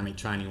dynamic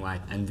training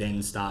weight, and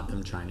then start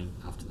them training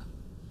after that.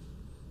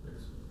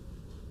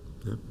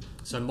 Yeah.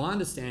 So my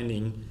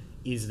understanding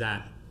is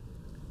that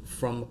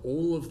from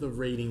all of the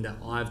reading that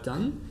I've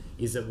done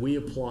is that we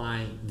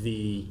apply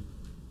the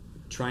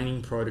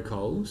training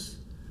protocols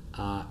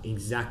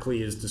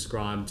exactly as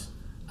described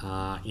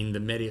in the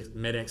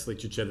MedX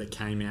literature that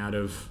came out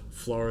of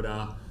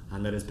Florida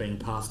and that has been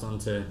passed on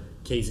to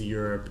Kieser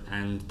Europe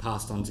and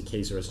passed on to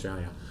Kieser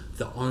Australia.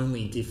 The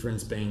only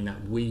difference being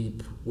that we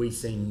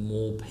see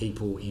more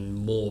people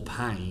in more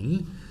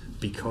pain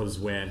because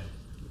we're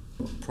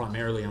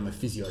primarily, I'm a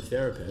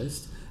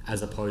physiotherapist,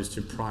 as opposed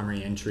to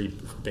primary entry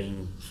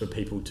being for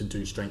people to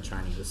do strength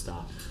training at the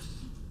start.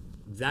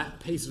 That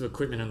piece of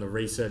equipment and the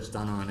research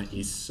done on it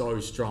is so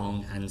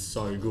strong and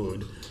so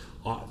good.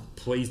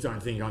 Please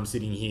don't think I'm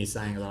sitting here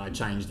saying that I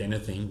changed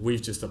anything.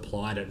 We've just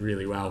applied it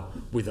really well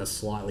with a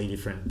slightly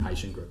different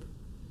patient group.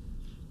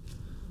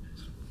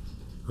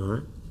 All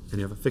right.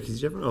 Any other? Vicky,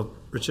 did you have one? Oh,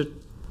 Richard?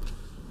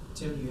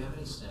 Tim, do you have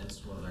any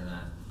sense whether or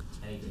not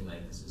anything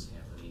like this is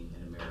happening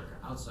in America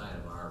outside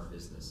of our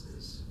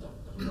businesses?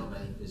 We know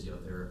many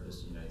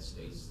physiotherapists in the United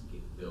States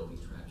building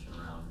traction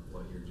around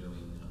what you're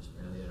doing in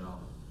Australia at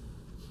all.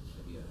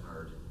 Maybe a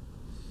hard.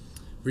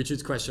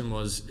 Richard's question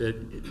was,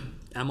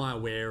 am I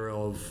aware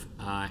of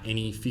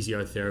any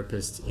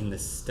physiotherapists in the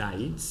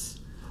States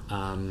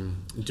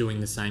doing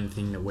the same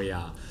thing that we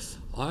are?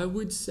 I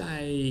would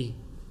say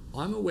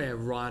I'm aware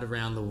right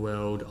around the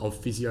world of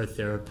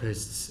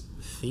physiotherapists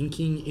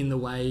thinking in the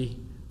way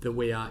that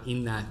we are,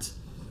 in that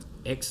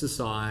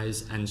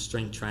exercise and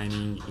strength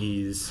training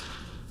is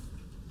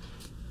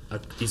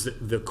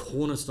the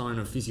cornerstone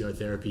of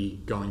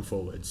physiotherapy going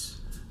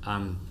forwards.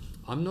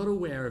 I'm not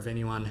aware of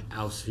anyone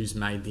else who's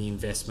made the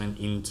investment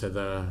into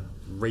the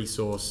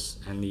resource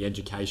and the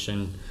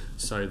education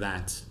so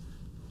that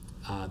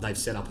they've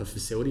set up a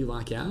facility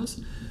like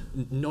ours.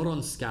 Not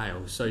on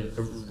scale. So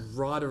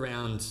right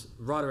around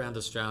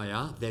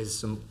Australia, there's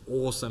some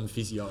awesome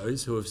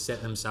physios who have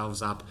set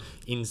themselves up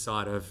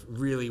inside of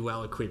really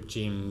well-equipped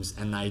gyms,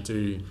 and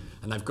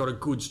they've got a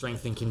good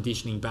strength and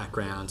conditioning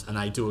background, and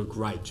they do a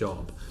great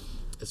job.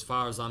 As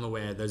far as I'm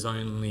aware,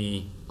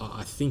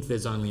 I think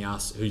there's only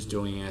us who's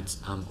doing it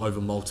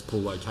over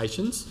multiple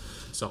locations.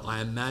 So I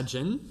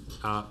imagine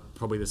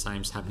probably the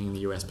same is happening in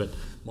the US, but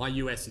my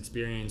US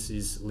experience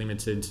is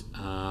limited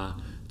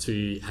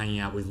to hanging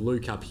out with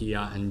Luke up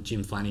here and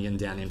Jim Flanagan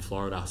down in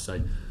Florida.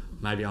 So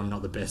maybe I'm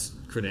not the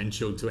best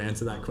credentialed to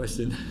answer that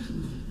question.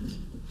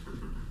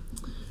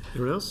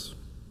 Anyone else?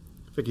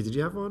 Vicky, did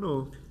you have one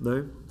or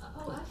no?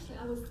 Oh, actually,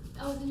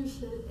 I was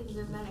interested in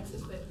the MedX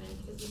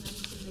equipment because you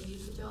mentioned the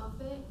usage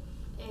of it,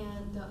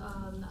 and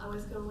I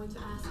was going to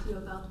ask you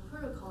about the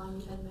protocol.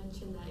 And you had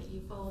mentioned that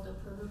you follow the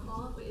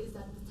protocol, but is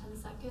that the 10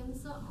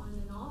 seconds on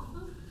and off?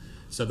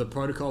 So the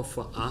protocol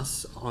for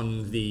us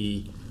on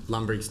the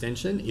lumbar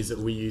extension is that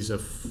we use a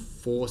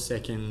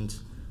 4-second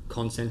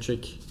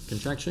concentric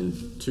contraction,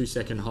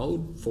 2-second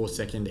hold,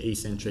 4-second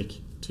eccentric,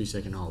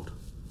 2-second hold.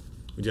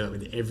 We do that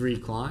with every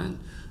client,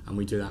 and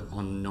we do that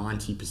on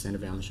 90%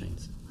 of our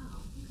machines. Wow,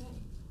 okay.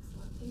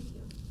 Excellent, thank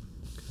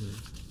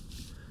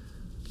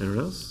you.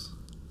 Anyone else?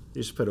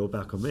 You should put it all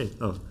back on me.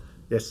 Oh,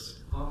 yes.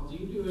 Do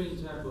you do any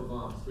type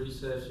of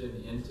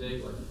pre-session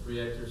intake, like a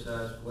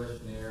pre-exercise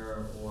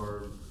questionnaire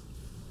or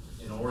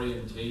an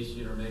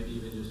orientation, or maybe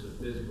even just a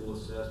physical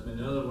assessment?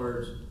 In other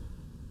words,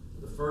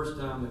 the first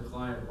time the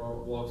client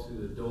walks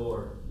through the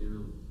door,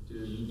 do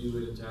you do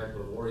any type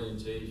of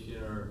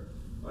orientation, or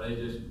are they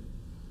just,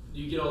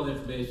 you get all the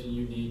information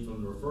you need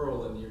from the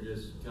referral and you're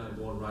just kind of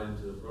going right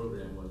into the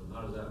program with them?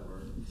 How does that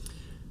work?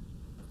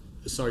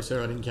 Sorry,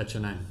 sir, I didn't catch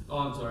your name. Oh,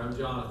 I'm sorry, I'm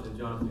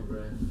Jonathan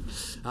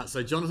Gray.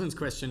 So Jonathan's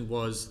question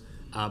was,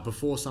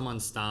 before someone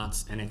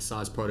starts an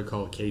exercise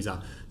protocol at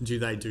Kieser, do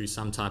they do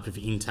some type of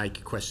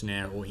intake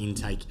questionnaire or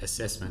intake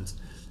assessment?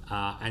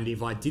 And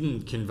if I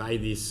didn't convey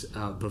this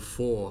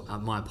before,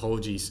 my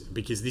apologies,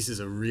 because this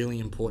is a really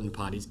important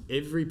part, is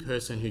every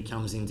person who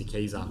comes into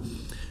Kieser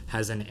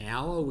has an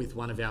hour with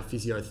one of our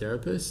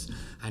physiotherapists,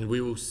 and we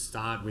will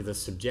start with a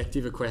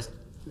subjective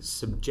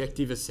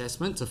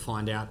assessment to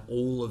find out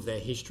all of their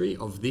history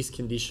of this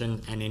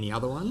condition and any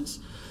other ones.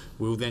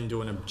 We'll then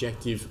do an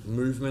objective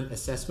movement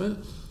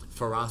assessment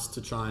for us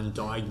to try and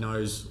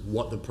diagnose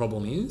what the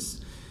problem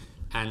is.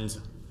 And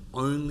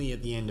only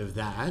at the end of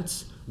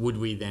that would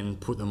we then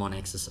put them on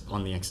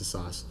the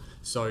exercise.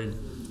 So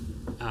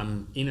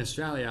in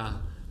Australia,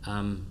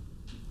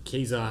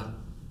 Kieser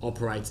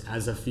operates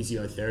as a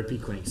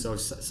physiotherapy clinic. So if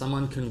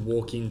someone can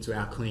walk into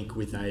our clinic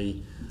with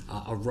a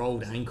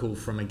rolled ankle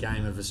from a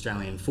game of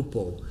Australian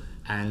football,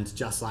 and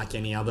just like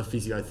any other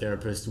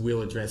physiotherapist,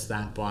 we'll address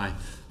that by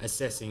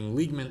assessing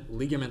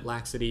ligament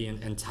laxity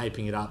and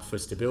taping it up for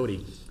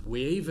stability.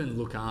 We even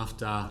look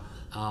after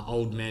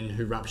old men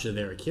who rupture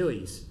their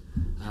Achilles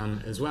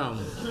as well.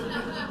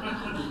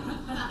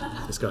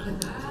 Let's go.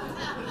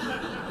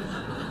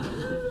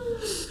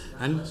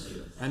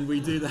 And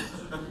we do that.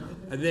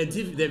 And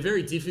they're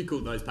very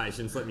difficult, those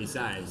patients, let me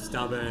say,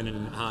 stubborn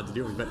and hard to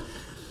deal with.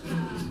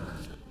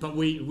 But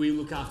we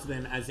look after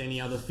them as any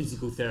other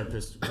physical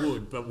therapist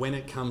would. But when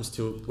it comes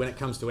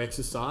to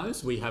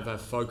exercise, we have a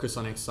focus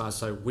on exercise.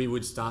 So we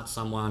would start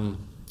someone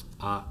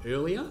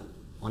earlier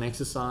on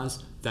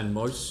exercise than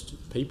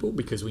most people,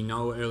 because we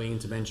know early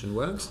intervention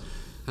works.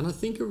 And I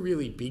think a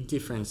really big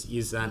difference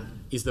is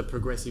the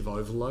progressive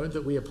overload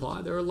that we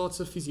apply. There are lots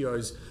of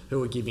physios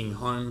who are giving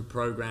home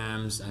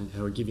programs and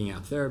who are giving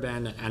out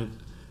TheraBand, and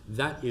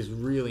that is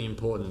really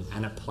important,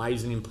 and it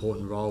plays an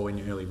important role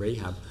in early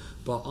rehab.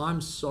 But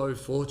I'm so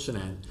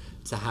fortunate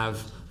to have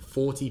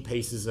 40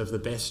 pieces of the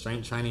best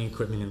strength training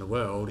equipment in the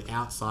world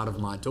outside of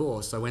my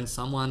door. So when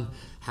someone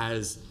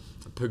has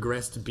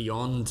progressed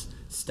beyond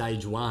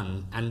stage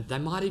 1, and they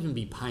might even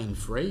be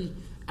pain-free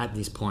at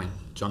this point,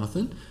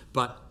 Jonathan,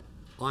 but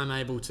I'm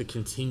able to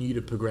continue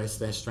to progress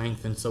their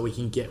strength, and so we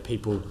can get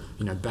people,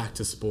 back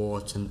to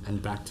sport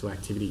and back to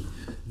activity.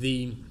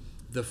 The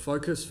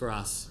focus for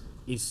us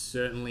is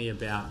certainly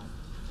about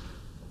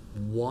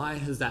why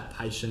has that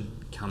patient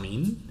come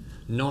in,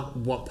 not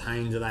what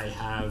pain do they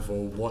have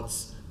or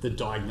what's the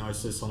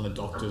diagnosis on the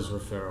doctor's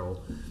referral.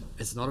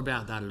 It's not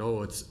about that at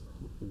all. It's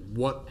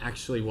what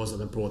actually was it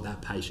that brought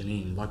that patient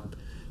in. Like,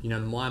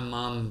 my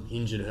mum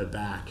injured her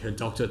back. Her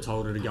doctor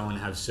told her to go and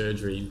have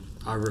surgery.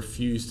 I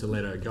refused to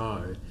let her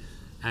go.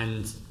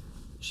 And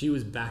she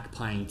was back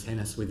playing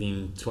tennis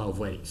within 12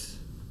 weeks.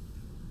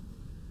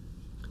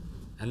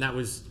 And that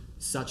was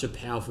such a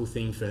powerful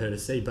thing for her to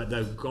see. But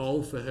the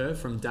goal for her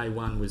from day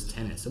one was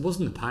tennis. It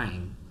wasn't the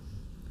pain.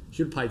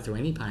 She would have played through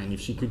any pain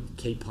if she could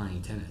keep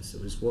playing tennis.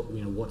 It was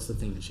what's the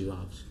thing that she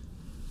loves.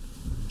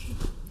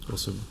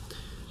 Awesome.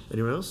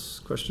 Anyone else?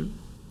 Question?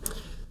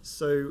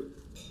 So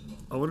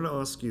I wanted to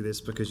ask you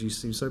this because you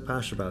seemed so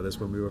passionate about this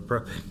when we were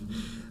prepping.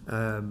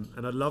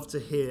 And I'd love to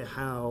hear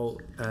how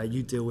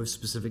you deal with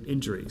specific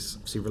injuries,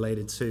 obviously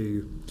related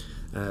to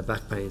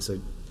back pain. So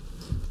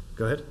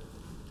go ahead.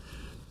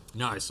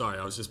 No, sorry,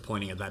 I was just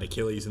pointing at that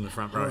Achilles in the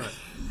front row. Right.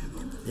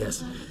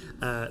 Yes.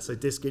 So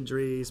disc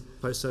injuries,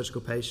 post-surgical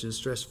patients,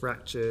 stress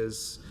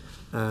fractures.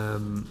 How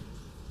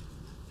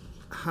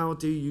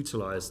do you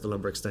utilise the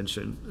lumbar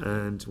extension,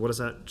 and what does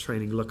that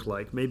training look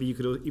like? Maybe you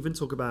could even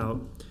talk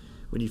about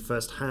when you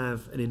first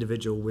have an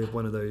individual with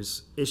one of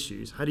those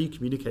issues. How do you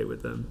communicate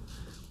with them?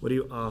 What do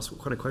you ask?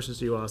 What kind of questions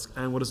do you ask?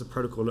 And what does the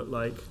protocol look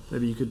like?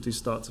 Maybe you could do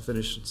start to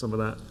finish some of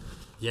that.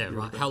 Yeah,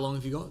 right. How long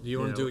have you got? Do you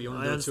want to do it? You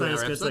want to do a 2 hour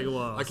episode? It's going to take a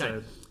while.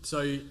 Okay.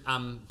 So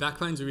back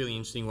pain's a really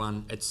interesting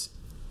one.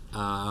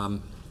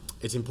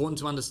 It's important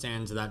to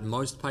understand that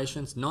most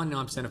patients,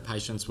 99% of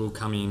patients will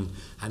come in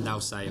and they'll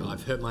say,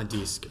 I've hurt my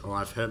disc, or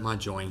I've hurt my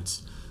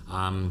joint,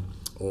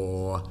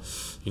 or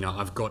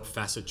I've got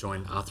facet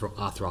joint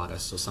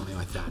arthritis or something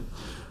like that.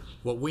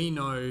 What we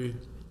know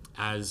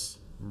as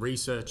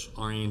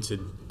research-oriented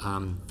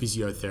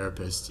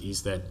physiotherapists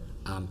is that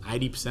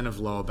 80% of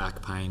lower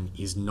back pain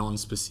is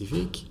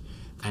non-specific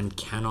and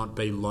cannot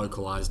be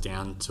localized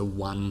down to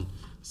one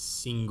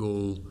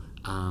single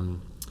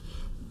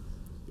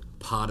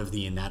part of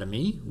the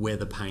anatomy where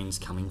the pain's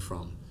coming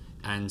from.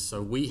 And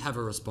so we have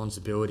a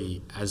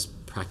responsibility as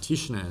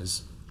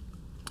practitioners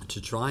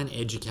to try and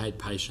educate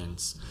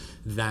patients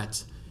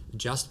that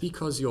just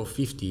because you're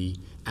 50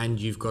 and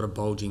you've got a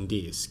bulging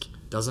disc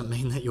doesn't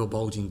mean that your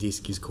bulging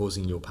disc is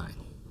causing your pain.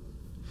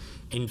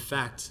 In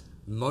fact,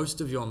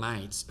 most of your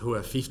mates who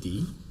are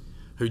 50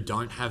 who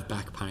don't have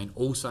back pain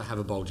also have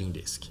a bulging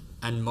disc,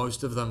 and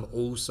most of them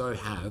also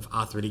have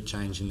arthritic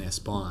change in their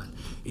spine.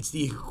 It's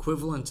the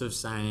equivalent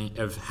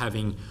of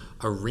having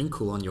a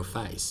wrinkle on your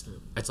face.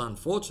 It's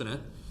unfortunate,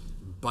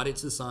 but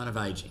it's a sign of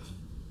aging.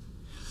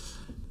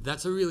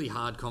 That's a really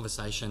hard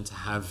conversation to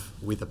have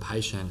with a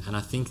patient, and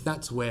I think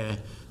that's where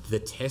the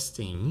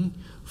testing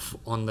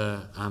on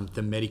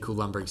the medical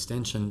lumbar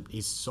extension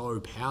is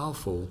so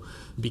powerful,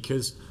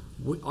 because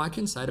I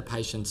can say to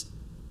patients,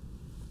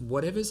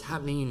 whatever's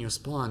happening in your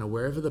spine or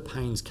wherever the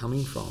pain's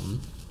coming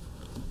from,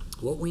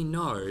 what we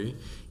know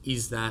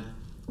is that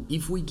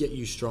if we get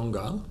you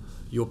stronger,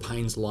 your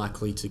pain's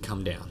likely to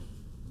come down.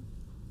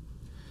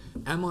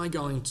 Am I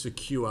going to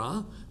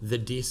cure the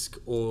disc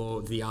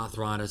or the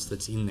arthritis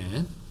that's in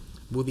there?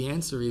 Well, the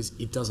answer is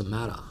it doesn't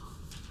matter.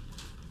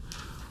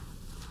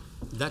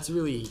 That's a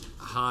really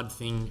hard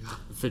thing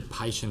for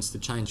patients to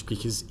change,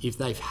 because if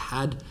they've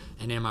had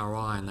an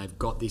MRI and they've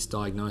got this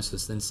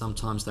diagnosis, then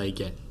sometimes they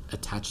get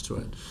attached to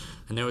it.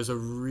 And there was a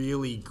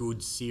really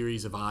good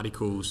series of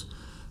articles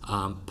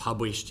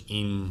published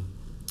in,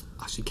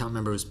 I actually can't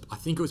remember, I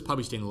think it was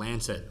published in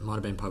Lancet, it might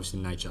have been published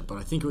in Nature, but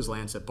I think it was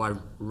Lancet by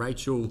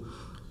Rachel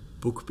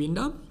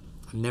Bookbinder.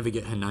 I never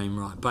get her name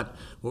right, but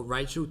what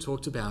Rachel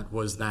talked about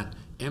was that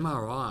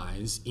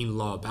MRIs in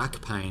lower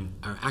back pain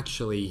are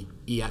actually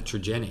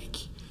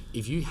iatrogenic.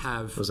 If you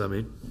have... What does that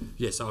mean?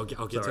 Yeah, so I'll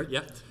get to it.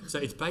 Yep. So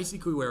it's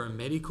basically where a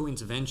medical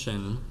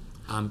intervention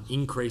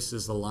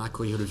increases the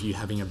likelihood of you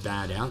having a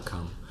bad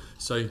outcome.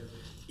 So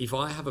if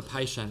I have a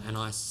patient and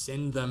I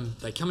send them,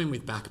 they come in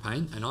with back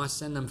pain and I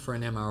send them for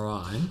an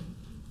MRI,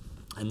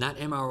 and that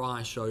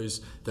MRI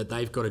shows that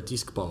they've got a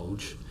disc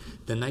bulge,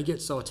 then they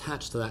get so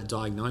attached to that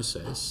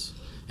diagnosis,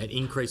 it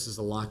increases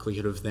the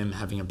likelihood of them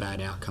having a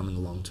bad outcome in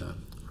the long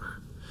term.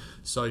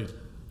 So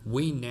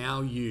we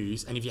now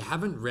use, and if you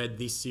haven't read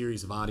this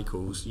series of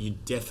articles, you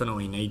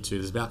definitely need to.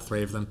 There's about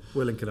 3 of them.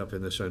 We'll link it up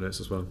in the show notes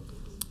as well.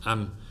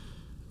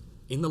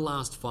 In the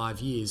last 5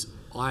 years,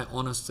 I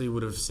honestly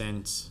would have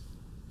sent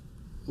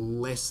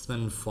less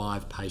than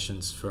 5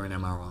 patients for an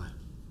MRI.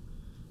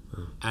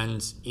 Oh.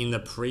 And in the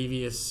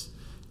previous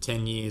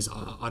 10 years,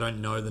 I don't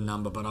know the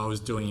number, but I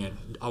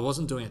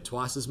wasn't doing it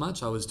twice as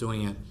much, I was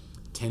doing it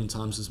 10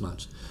 times as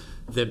much.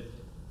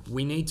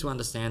 We need to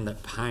understand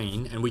that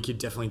pain, and we could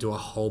definitely do a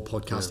whole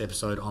podcast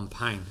episode on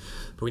pain,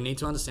 but we need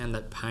to understand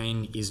that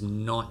pain is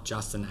not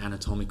just an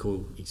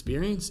anatomical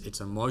experience,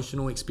 it's an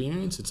emotional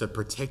experience, it's a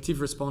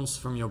protective response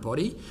from your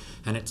body,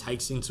 and it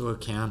takes into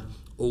account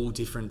all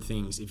different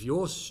things. If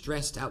you're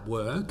stressed at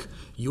work,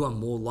 you are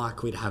more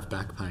likely to have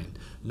back pain.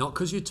 Not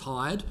because you're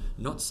tired,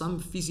 not some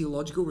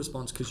physiological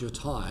response because you're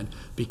tired,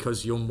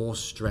 because you're more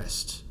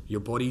stressed. Your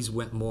body's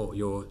more,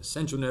 your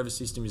central nervous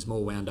system is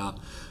more wound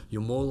up.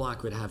 You're more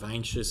likely to have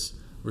anxious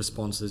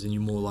responses and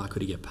you're more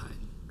likely to get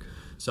pain.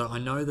 So I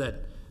know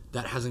that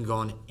hasn't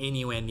gone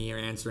anywhere near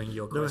answering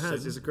your question. No,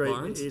 it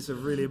has. It's a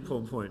really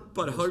important point.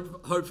 But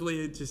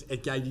hopefully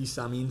it gave you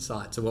some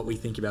insight to what we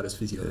think about as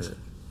physios. Yeah.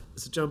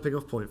 It's a jumping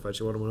off point for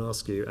actually what I want to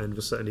ask you, and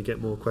we'll certainly get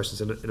more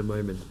questions in a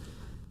moment.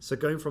 So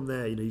going from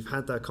there, you've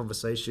had that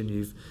conversation.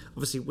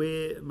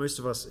 Most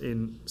of us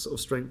in sort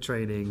of strength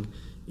training,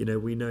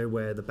 we know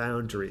where the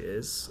boundary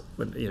is.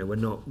 When we're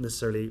not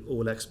necessarily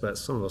all experts.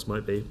 Some of us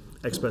might be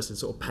experts in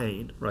sort of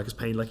pain, right? Because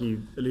pain, like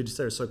you alluded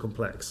to, is so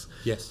complex.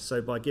 Yes.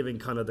 So by giving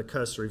kind of the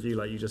cursory view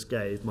like you just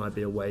gave, might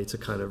be a way to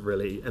kind of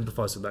really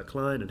empathise with that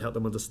client and help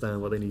them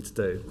understand what they need to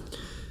do.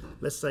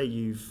 Let's say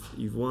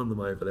you've won them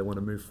over, they want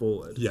to move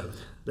forward. Yeah.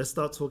 Let's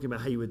start talking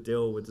about how you would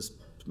deal with this.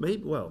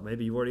 Maybe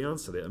you've already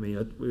answered it. I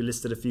mean, we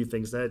listed a few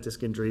things there: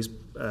 disc injuries,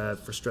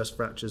 for stress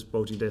fractures,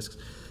 bulging discs.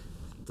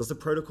 Does the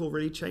protocol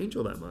really change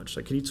all that much?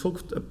 Like, can you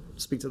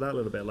speak to that a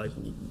little bit? Like,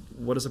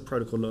 what does a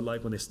protocol look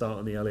like when they start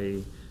on the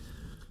LE?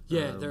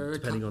 Yeah,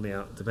 depending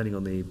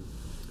on the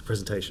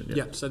presentation.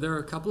 Yeah. So there are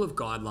a couple of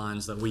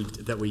guidelines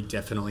that we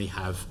definitely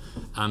have.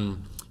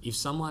 If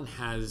someone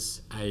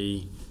has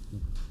a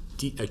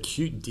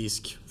acute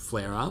disc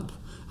flare-up,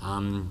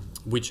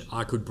 which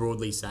I could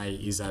broadly say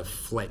is a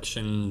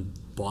flexion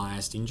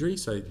biased injury.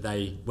 So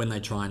when they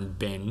try and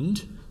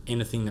bend,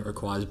 anything that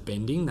requires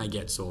bending, they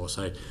get sore.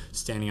 So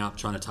standing up,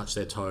 trying to touch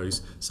their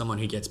toes, someone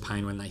who gets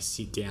pain when they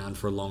sit down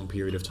for a long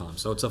period of time.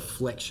 So it's a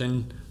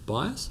flexion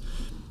bias.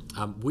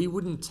 We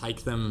wouldn't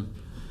take them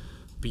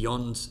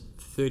beyond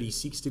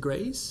 36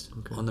 degrees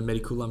on the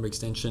medical lumbar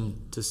extension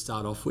to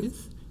start off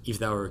with if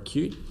they were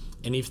acute.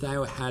 And if they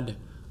had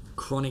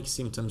chronic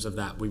symptoms of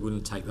that, we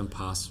wouldn't take them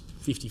past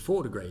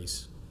 54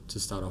 degrees to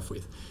start off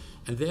with.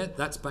 And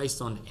that's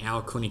based on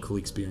our clinical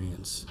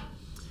experience.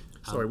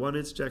 Sorry, one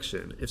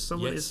interjection. If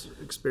someone is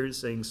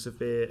experiencing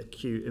severe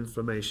acute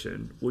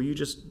inflammation, will you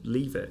just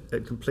leave it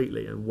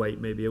completely and wait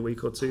maybe a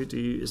week or two? Do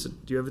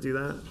you ever do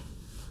that?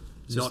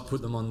 Not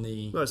put them on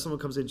the... Well, if someone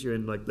comes into you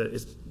and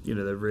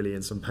they're really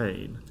in some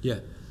pain. Yeah.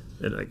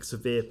 And like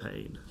severe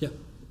pain. Yeah.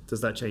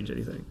 Does that change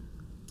anything?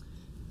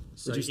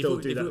 So would you still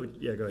do that? Go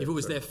ahead. If it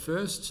was their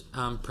first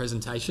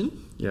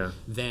presentation,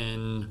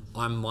 then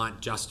I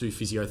might just do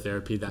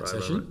physiotherapy that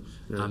session,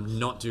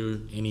 not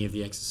do any of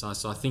the exercise.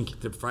 So I think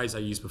the phrase I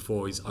used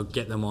before is I'll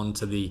get them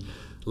onto the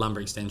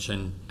lumbar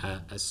extension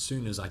as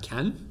soon as I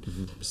can.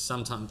 Mm-hmm.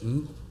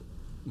 Sometimes,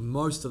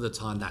 most of the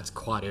time, that's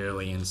quite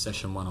early in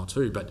session 1 or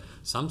 2, but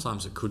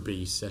sometimes it could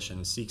be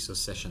session 6 or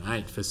session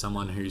 8 for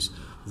someone who's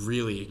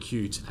really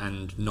acute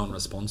and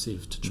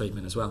non-responsive to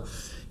treatment as well.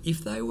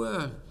 If they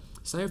were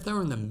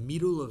in the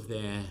middle of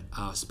their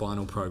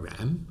spinal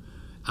program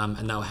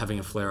and they were having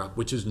a flare-up,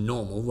 which is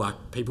normal,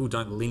 like people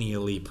don't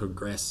linearly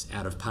progress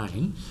out of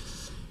pain.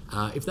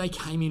 If they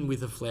came in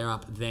with a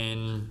flare-up,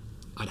 then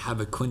I'd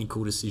have a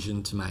clinical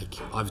decision to make.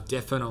 I've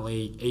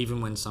definitely, even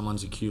when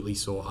someone's acutely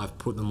sore, I've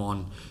put them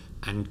on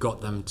and got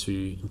them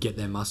to get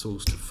their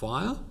muscles to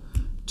fire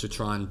to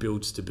try and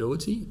build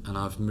stability, and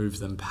I've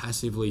moved them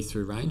passively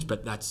through range,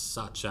 but that's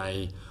such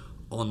a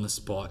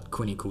on-the-spot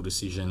clinical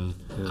decision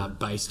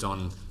based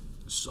on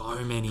so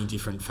many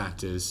different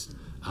factors,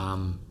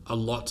 a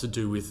lot to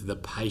do with the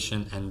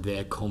patient and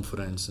their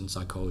confidence and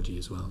psychology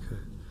as well.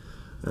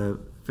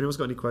 Okay. If anyone's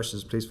got any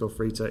questions, please feel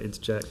free to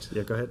interject.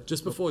 Yeah, go ahead.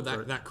 Just before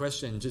that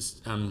question,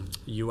 just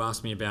you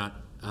asked me about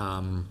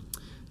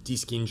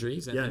disc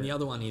injuries, and the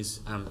other one is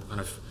kind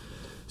of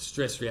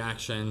stress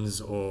reactions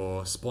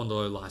or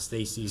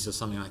spondylolistheses or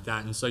something like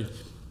that. And so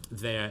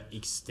they're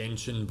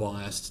extension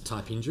biased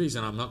type injuries,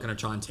 and I'm not going to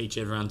try and teach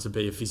everyone to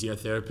be a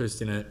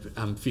physiotherapist in a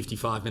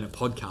 55-minute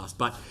podcast,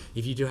 but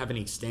if you do have an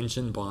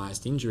extension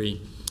biased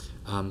injury,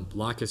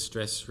 like a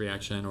stress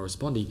reaction or a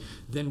spondy,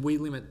 then we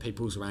limit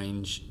people's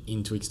range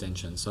into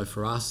extension. So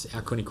for us,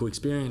 our clinical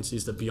experience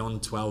is that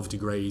beyond 12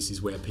 degrees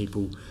is where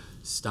people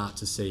start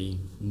to see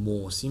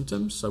more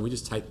symptoms. So we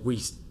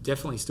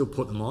definitely still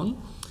put them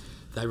on.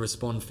 They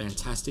respond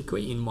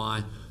fantastically. In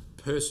my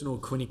personal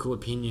clinical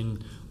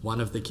opinion,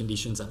 one of the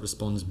conditions that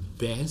responds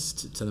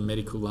best to the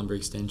medical lumbar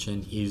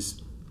extension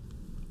is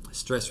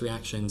stress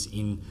reactions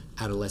in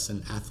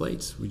adolescent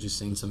athletes. We've just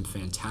seen some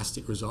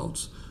fantastic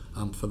results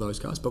for those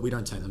guys, but we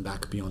don't take them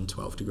back beyond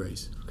 12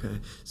 degrees. Okay,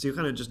 so you're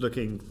kind of just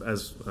looking,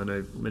 as I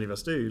know many of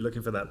us do,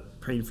 looking for that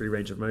pain-free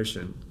range of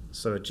motion.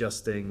 So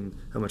adjusting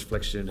how much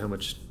flexion, how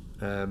much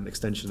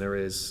extension there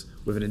is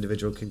with an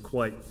individual can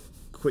quite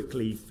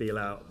quickly feel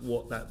out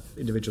what that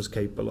individual's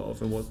capable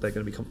of and what they're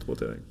going to be comfortable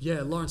doing.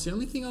 Yeah, Lawrence, the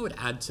only thing I would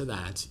add to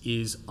that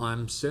is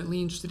I'm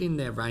certainly interested in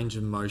their range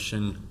of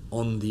motion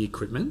on the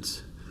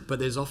equipment. But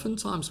there's often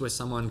times where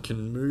someone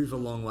can move a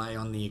long way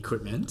on the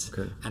equipment.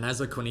 Okay. And as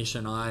a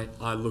clinician,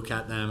 I look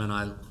at them and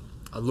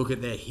I look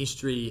at their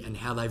history and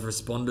how they've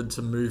responded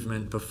to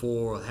movement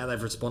before, or how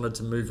they've responded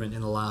to movement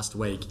in the last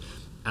week,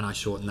 and I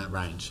shorten that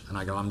range. And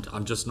I go,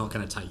 I'm just not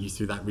going to take you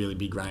through that really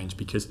big range,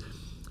 because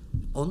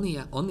on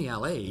the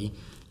LE,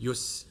 you're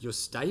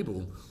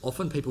stable.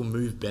 Often people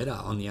move better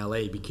on the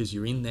LE because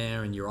you're in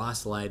there and you're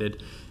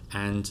isolated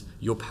and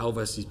your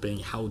pelvis is being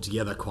held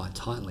together quite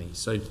tightly.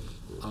 So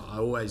I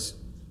always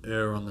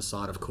err on the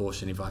side of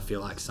caution if I feel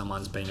like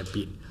someone's been a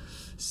bit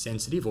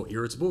sensitive or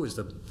irritable, is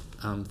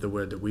the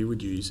word that we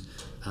would use,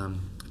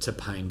 to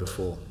pain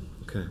before.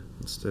 Okay,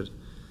 understood.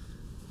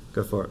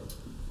 Go for it.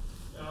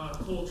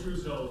 Cole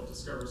Truesdale,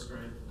 Discover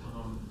Strength.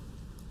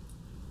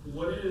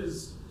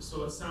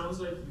 So it sounds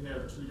like you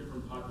have two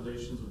different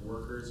populations of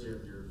workers. You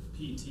have your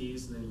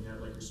PTs and then you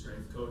have like your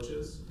strength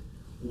coaches.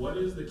 What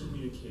is the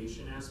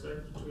communication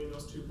aspect between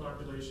those two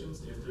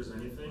populations, if there's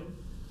anything?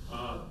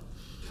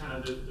 Kind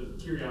of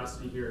the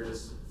curiosity here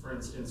is, for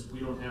instance,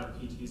 we don't have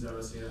PTs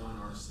obviously on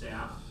our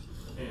staff,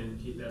 and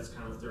that's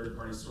kind of a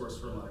third-party source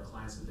for a lot of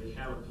clients that they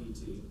have a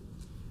PT.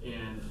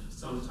 And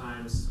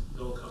sometimes a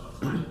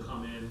client will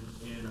come in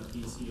and a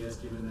PT has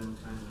given them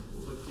kind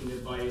of conflicting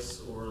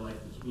advice, or like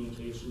the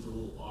communication's a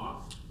little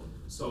off.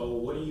 So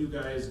what do you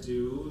guys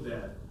do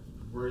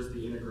where's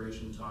the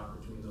integration talk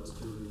between those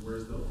two?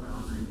 Where's the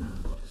boundary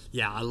kind of?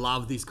 Yeah, I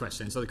love this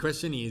question. So the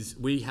question is,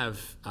 we have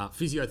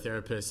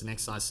physiotherapists and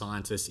exercise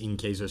scientists in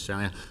Kieser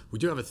Australia. We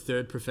do have a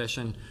third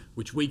profession,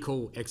 which we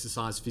call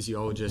exercise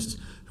physiologists,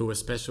 who are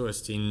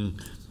specialists in,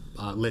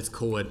 let's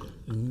call it,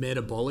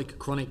 metabolic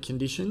chronic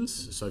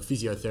conditions. So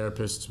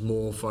physiotherapists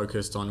more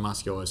focused on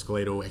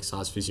musculoskeletal,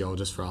 exercise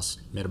physiologists for us,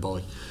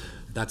 metabolic.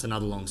 That's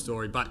another long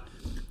story. But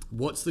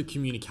what's the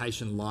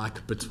communication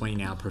like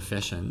between our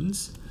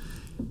professions?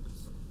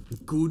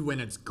 Good when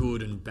it's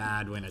good and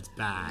bad when it's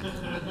bad.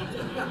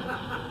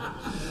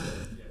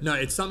 No,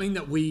 it's something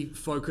that we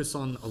focus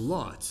on a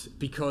lot,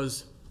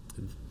 because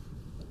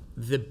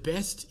the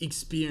best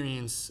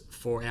experience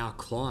for our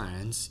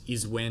clients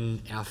is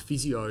when our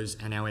physios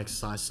and our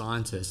exercise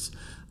scientists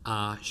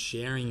are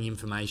sharing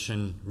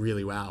information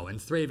really well.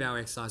 And 3 of our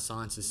exercise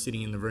scientists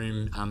sitting in the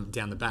room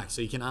down the back.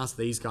 So you can ask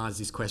these guys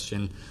this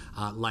question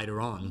later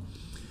on.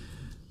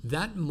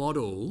 That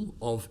model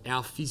of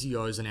our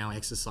physios and our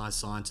exercise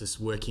scientists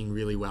working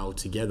really well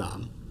together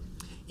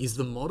is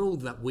the model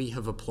that we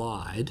have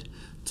applied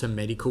to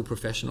medical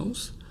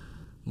professionals.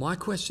 My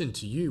question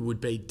to you would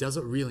be, does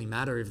it really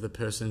matter if the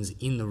person's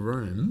in the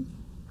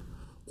room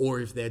or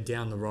if they're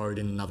down the road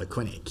in another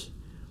clinic?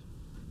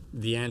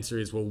 The answer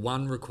is, well,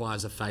 one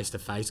requires a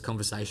face-to-face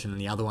conversation and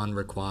the other one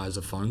requires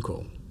a phone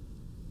call.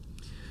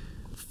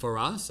 For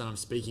us, and I'm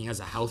speaking as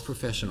a health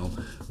professional,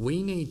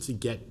 we need to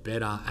get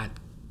better at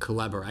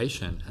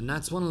collaboration, and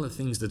that's one of the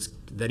things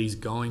that is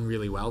going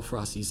really well for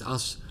us, is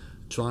us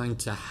trying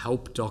to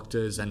help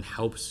doctors and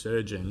help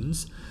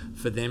surgeons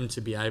for them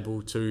to be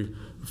able to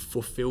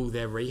fulfill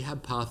their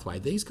rehab pathway.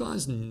 These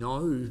guys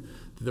know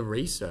the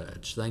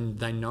research, they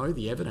know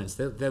the evidence,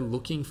 they're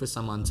looking for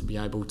someone to be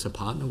able to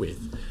partner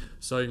with.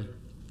 So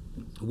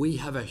we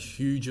have a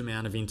huge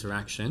amount of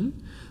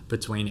interaction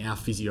between our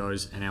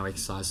physios and our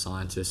exercise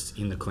scientists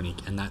in the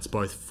clinic, and that's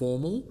both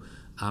formal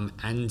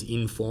and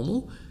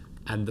informal.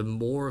 And the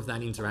more of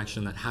that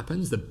interaction that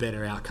happens, the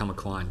better outcome a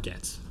client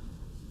gets.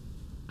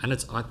 And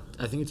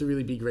I think it's a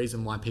really big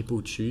reason why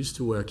people choose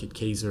to work at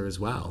Kieser as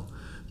well,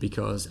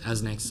 because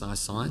as an exercise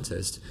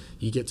scientist,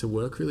 you get to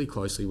work really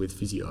closely with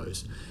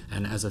physios.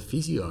 And as a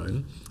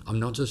physio, I'm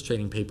not just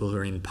treating people who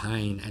are in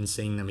pain and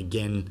seeing them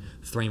again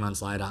 3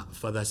 months later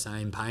for the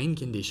same pain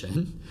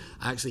condition,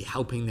 actually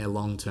helping their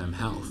long-term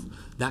health.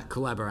 That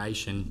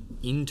collaboration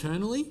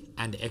internally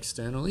and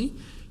externally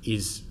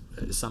is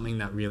something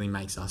that really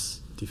makes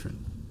us different.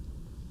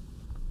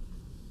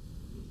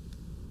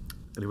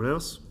 Anyone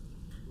else?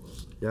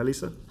 Yeah,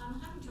 Lisa? I'm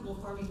having trouble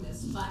forming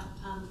this, but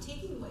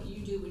taking what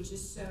you do, which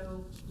is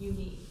so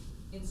unique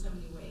in so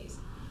many ways,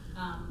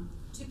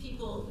 to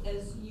people,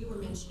 as you were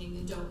mentioning,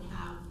 that don't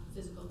have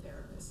physical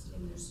therapists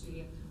in their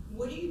studio,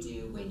 what do you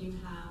do when you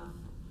have,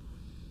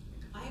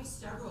 I have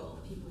several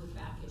people with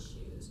back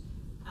issues,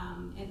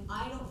 and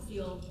I don't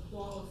feel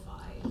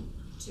qualified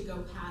to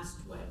go past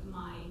what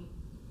my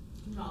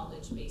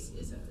knowledge base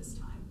is at this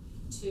time,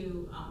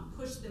 to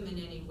push them in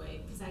any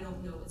way, because I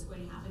don't know what's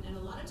going to happen. And a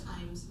lot of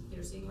times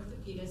they're seeing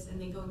orthopedists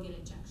and they go and get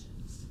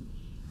injections.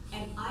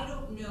 And I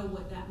don't know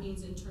what that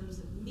means in terms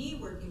of me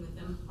working with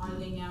them. Are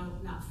they now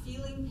not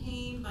feeling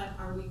pain, but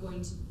are we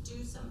going to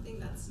do something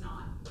that's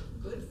not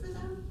good for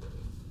them?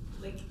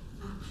 Like,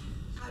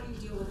 how do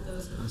you deal with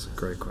those? That's a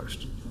great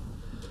question.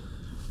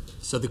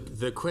 So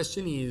the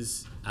question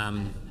is,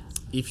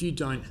 if you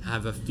don't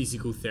have a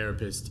physical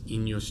therapist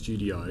in your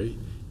studio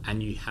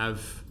and you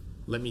have,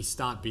 let me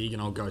start big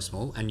and I'll go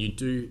small, and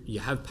you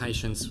have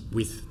patients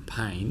with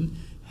pain,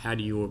 how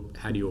do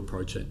you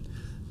approach it?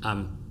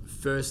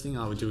 First thing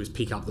I would do is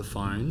pick up the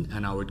phone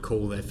and I would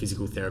call their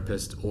physical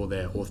therapist or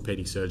their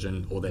orthopedic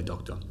surgeon or their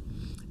doctor.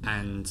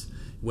 And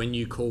when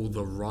you call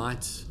the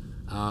right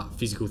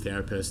physical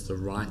therapist, the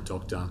right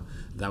doctor,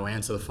 they'll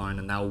answer the phone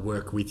and they'll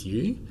work with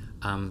you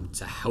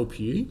to help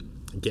you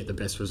get the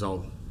best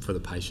result for the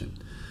patient.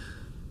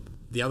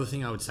 The other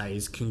thing I would say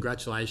is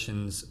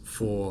congratulations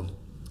for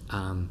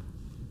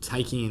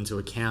taking into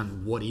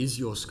account what is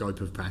your scope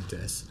of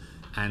practice.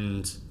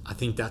 And I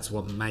think that's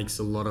what makes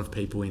a lot of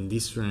people in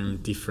this room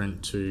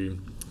different to,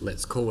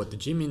 let's call it the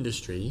gym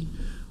industry,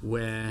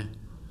 where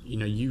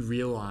you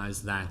realise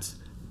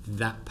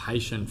that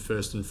patient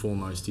first and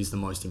foremost is the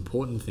most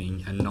important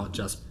thing, and not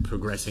just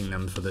progressing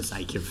them for the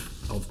sake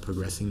of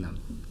progressing them.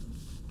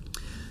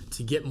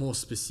 To get more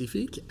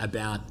specific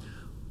about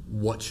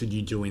what should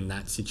you do in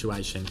that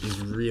situation is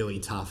really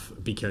tough,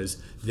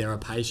 because there are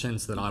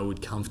patients that I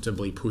would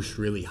comfortably push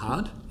really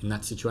hard in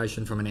that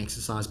situation from an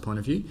exercise point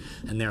of view,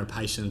 and there are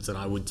patients that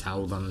I would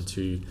tell them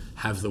to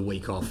have the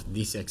week off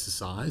this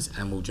exercise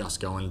and we'll just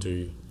go and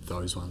do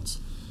those ones.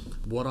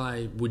 What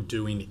I would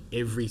do in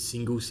every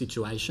single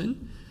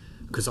situation,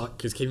 because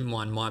keep in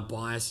mind my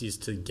bias is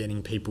to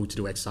getting people to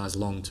do exercise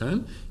long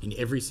term, in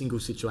every single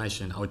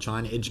situation I would try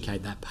and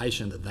educate that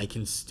patient that they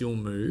can still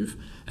move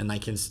and they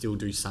can still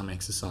do some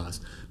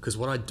exercise. Because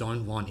what I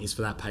don't want is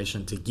for that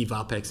patient to give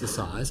up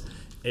exercise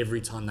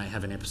every time they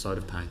have an episode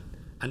of pain.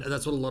 And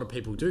that's what a lot of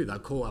people do. They'll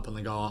call up and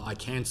they go, oh, I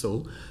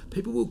cancel.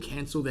 People will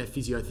cancel their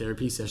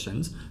physiotherapy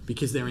sessions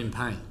because they're in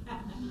pain.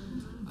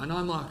 And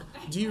I'm like,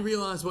 do you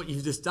realise what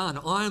you've just done?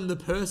 I am the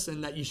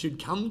person that you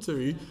should come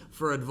to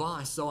for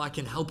advice so I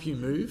can help you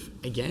move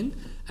again.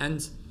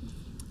 And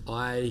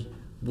I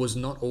was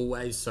not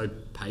always so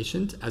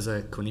patient as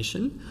a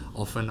clinician.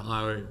 Often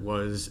I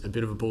was a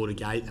bit of a ball to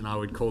gate and I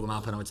would call them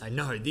up and I would say,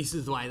 no, this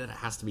is the way that it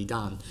has to be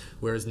done.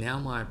 Whereas now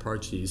my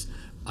approach is,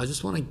 I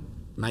just want to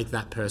make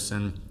that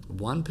person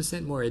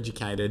 1% more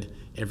educated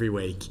every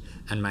week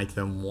and make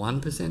them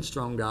 1%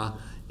 stronger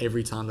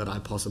every time that I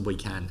possibly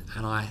can.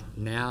 And I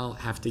now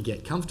have to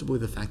get comfortable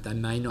with the fact they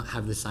may not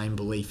have the same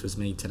belief as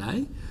me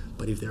today,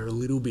 but if they're a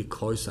little bit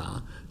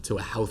closer to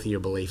a healthier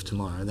belief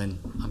tomorrow, then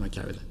I'm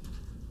okay with it.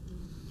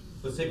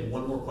 Let's take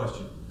one more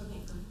question. Okay,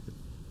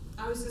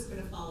 I was just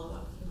going to follow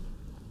up.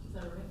 Is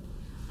that all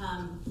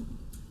right?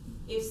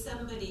 If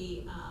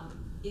somebody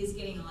is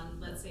getting on,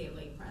 let's say, a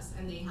leg press,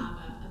 and they have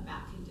a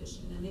back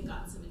condition, and they've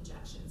gotten some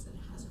injections, and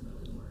it hasn't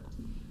really worked.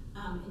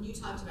 And you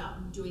talked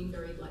about doing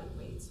very light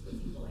weights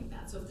with people like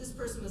that. So if this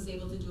person was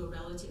able to do a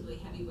relatively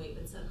heavy weight,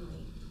 but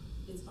suddenly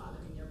it's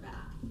bothering their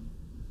back,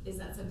 is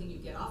that something you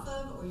get off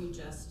of, or you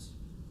just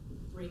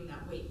bring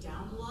that weight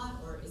down a lot,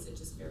 or is it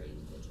just very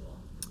individual?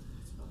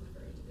 It's probably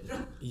very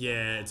individual.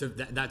 Yeah,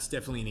 that's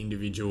definitely an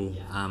individual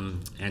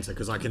answer,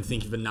 because I can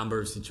think of a number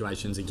of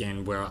situations,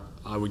 again, where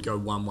I would go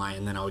one way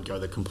and then I would go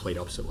the complete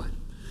opposite way.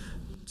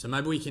 So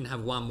maybe we can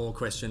have one more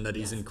question that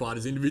isn't quite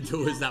as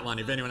individual as that one,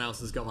 if anyone else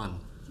has got one.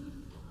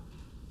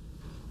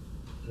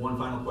 One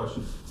final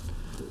question.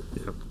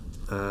 Yep.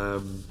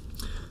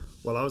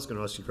 Well, I was going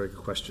to ask you a very good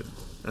question.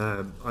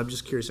 I'm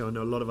just curious. I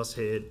know a lot of us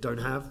here don't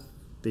have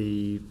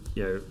the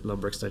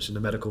lumbar extension,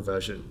 the medical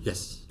version.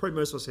 Yes. Probably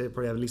most of us here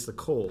probably have at least the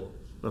core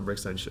lumbar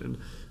extension.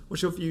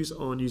 What's your views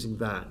on using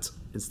that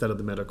instead of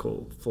the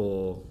medical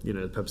for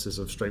the purposes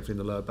of strengthening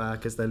the lower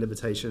back? Is there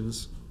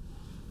limitations?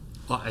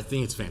 Well, I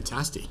think it's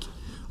fantastic.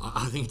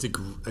 I think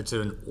it's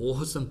an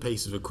awesome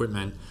piece of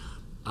equipment,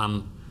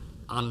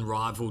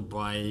 unrivaled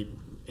by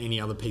any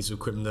other piece of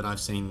equipment that I've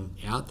seen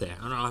out there.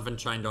 I haven't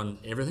trained on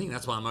everything.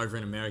 That's why I'm over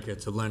in America,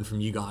 to learn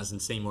from you guys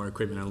and see more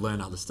equipment and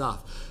learn other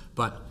stuff.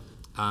 But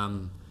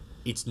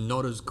it's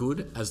not as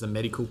good as the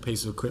medical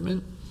piece of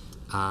equipment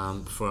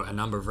for a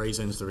number of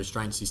reasons. The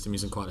restraint system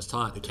isn't quite as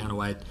tight. The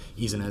counterweight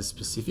isn't as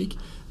specific.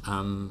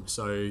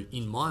 So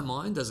in my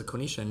mind, as a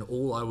clinician,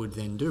 all I would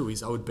then do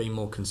is I would be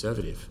more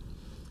conservative.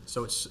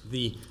 So it's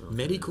the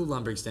medical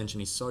lumbar extension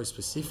is so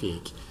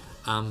specific.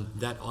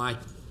 that I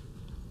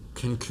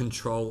can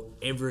control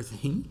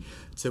everything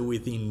to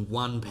within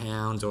 1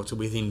 pound or to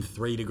within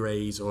 3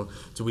 degrees or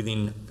to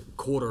within a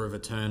quarter of a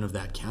turn of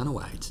that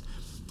counterweight.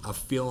 I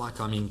feel like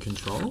I'm in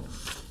control.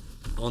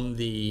 On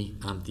the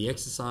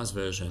exercise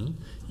version,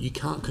 you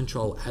can't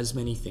control as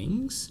many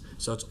things,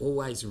 so it's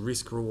always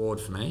risk reward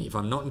for me. If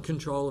I'm not in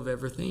control of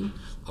everything,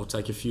 I'll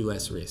take a few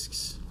less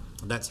risks.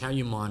 That's how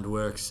your mind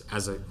works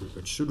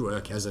it should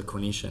work as a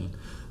clinician.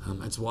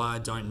 It's why I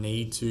don't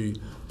need to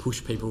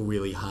push people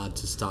really hard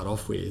to start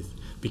off with,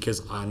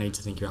 because I need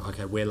to think about,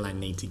 okay, where do I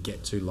need to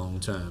get to long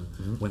term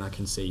when I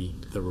can see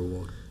the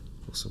reward.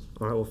 Awesome.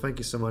 All right, well, thank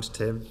you so much,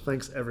 Tim.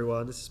 Thanks,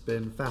 everyone. This has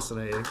been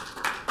fascinating.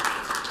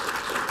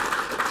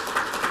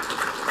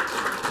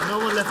 No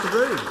one left the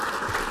room.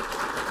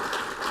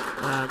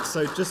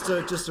 So just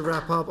to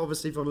wrap up,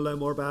 obviously, if you want to learn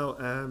more about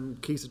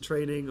Kieser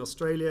Training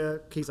Australia,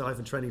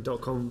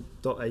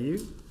 kieser-training.com.au, I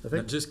think.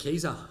 No, just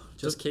Kieser.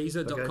 Just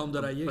Kieser.com.au.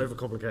 Okay.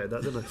 Overcomplicated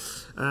that, didn't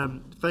I?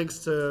 Thanks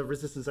to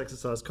Resistance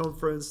Exercise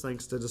Conference.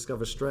 Thanks to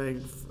Discover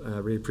Strength.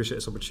 Really appreciate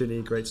this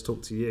opportunity. Great to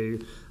talk to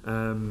you.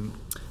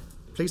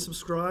 Please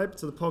subscribe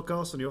to the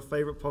podcast on your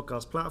favourite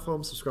podcast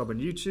platform. Subscribe on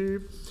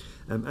YouTube.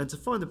 And to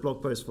find the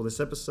blog post for this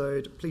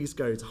episode, please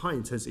go to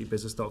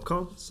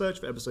highintensitybusiness.com, search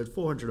for episode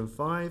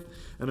 405,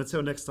 and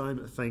until next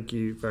time, thank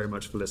you very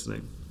much for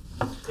listening.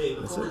 Hey,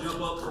 before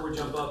we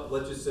jump up,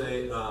 let's just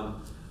say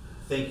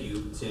thank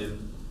you,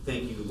 Tim.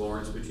 Thank you,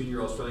 Lawrence. Between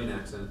your Australian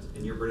accent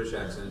and your British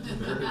accent,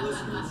 American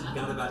listeners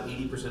got about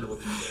 80% of what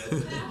you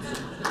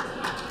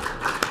said.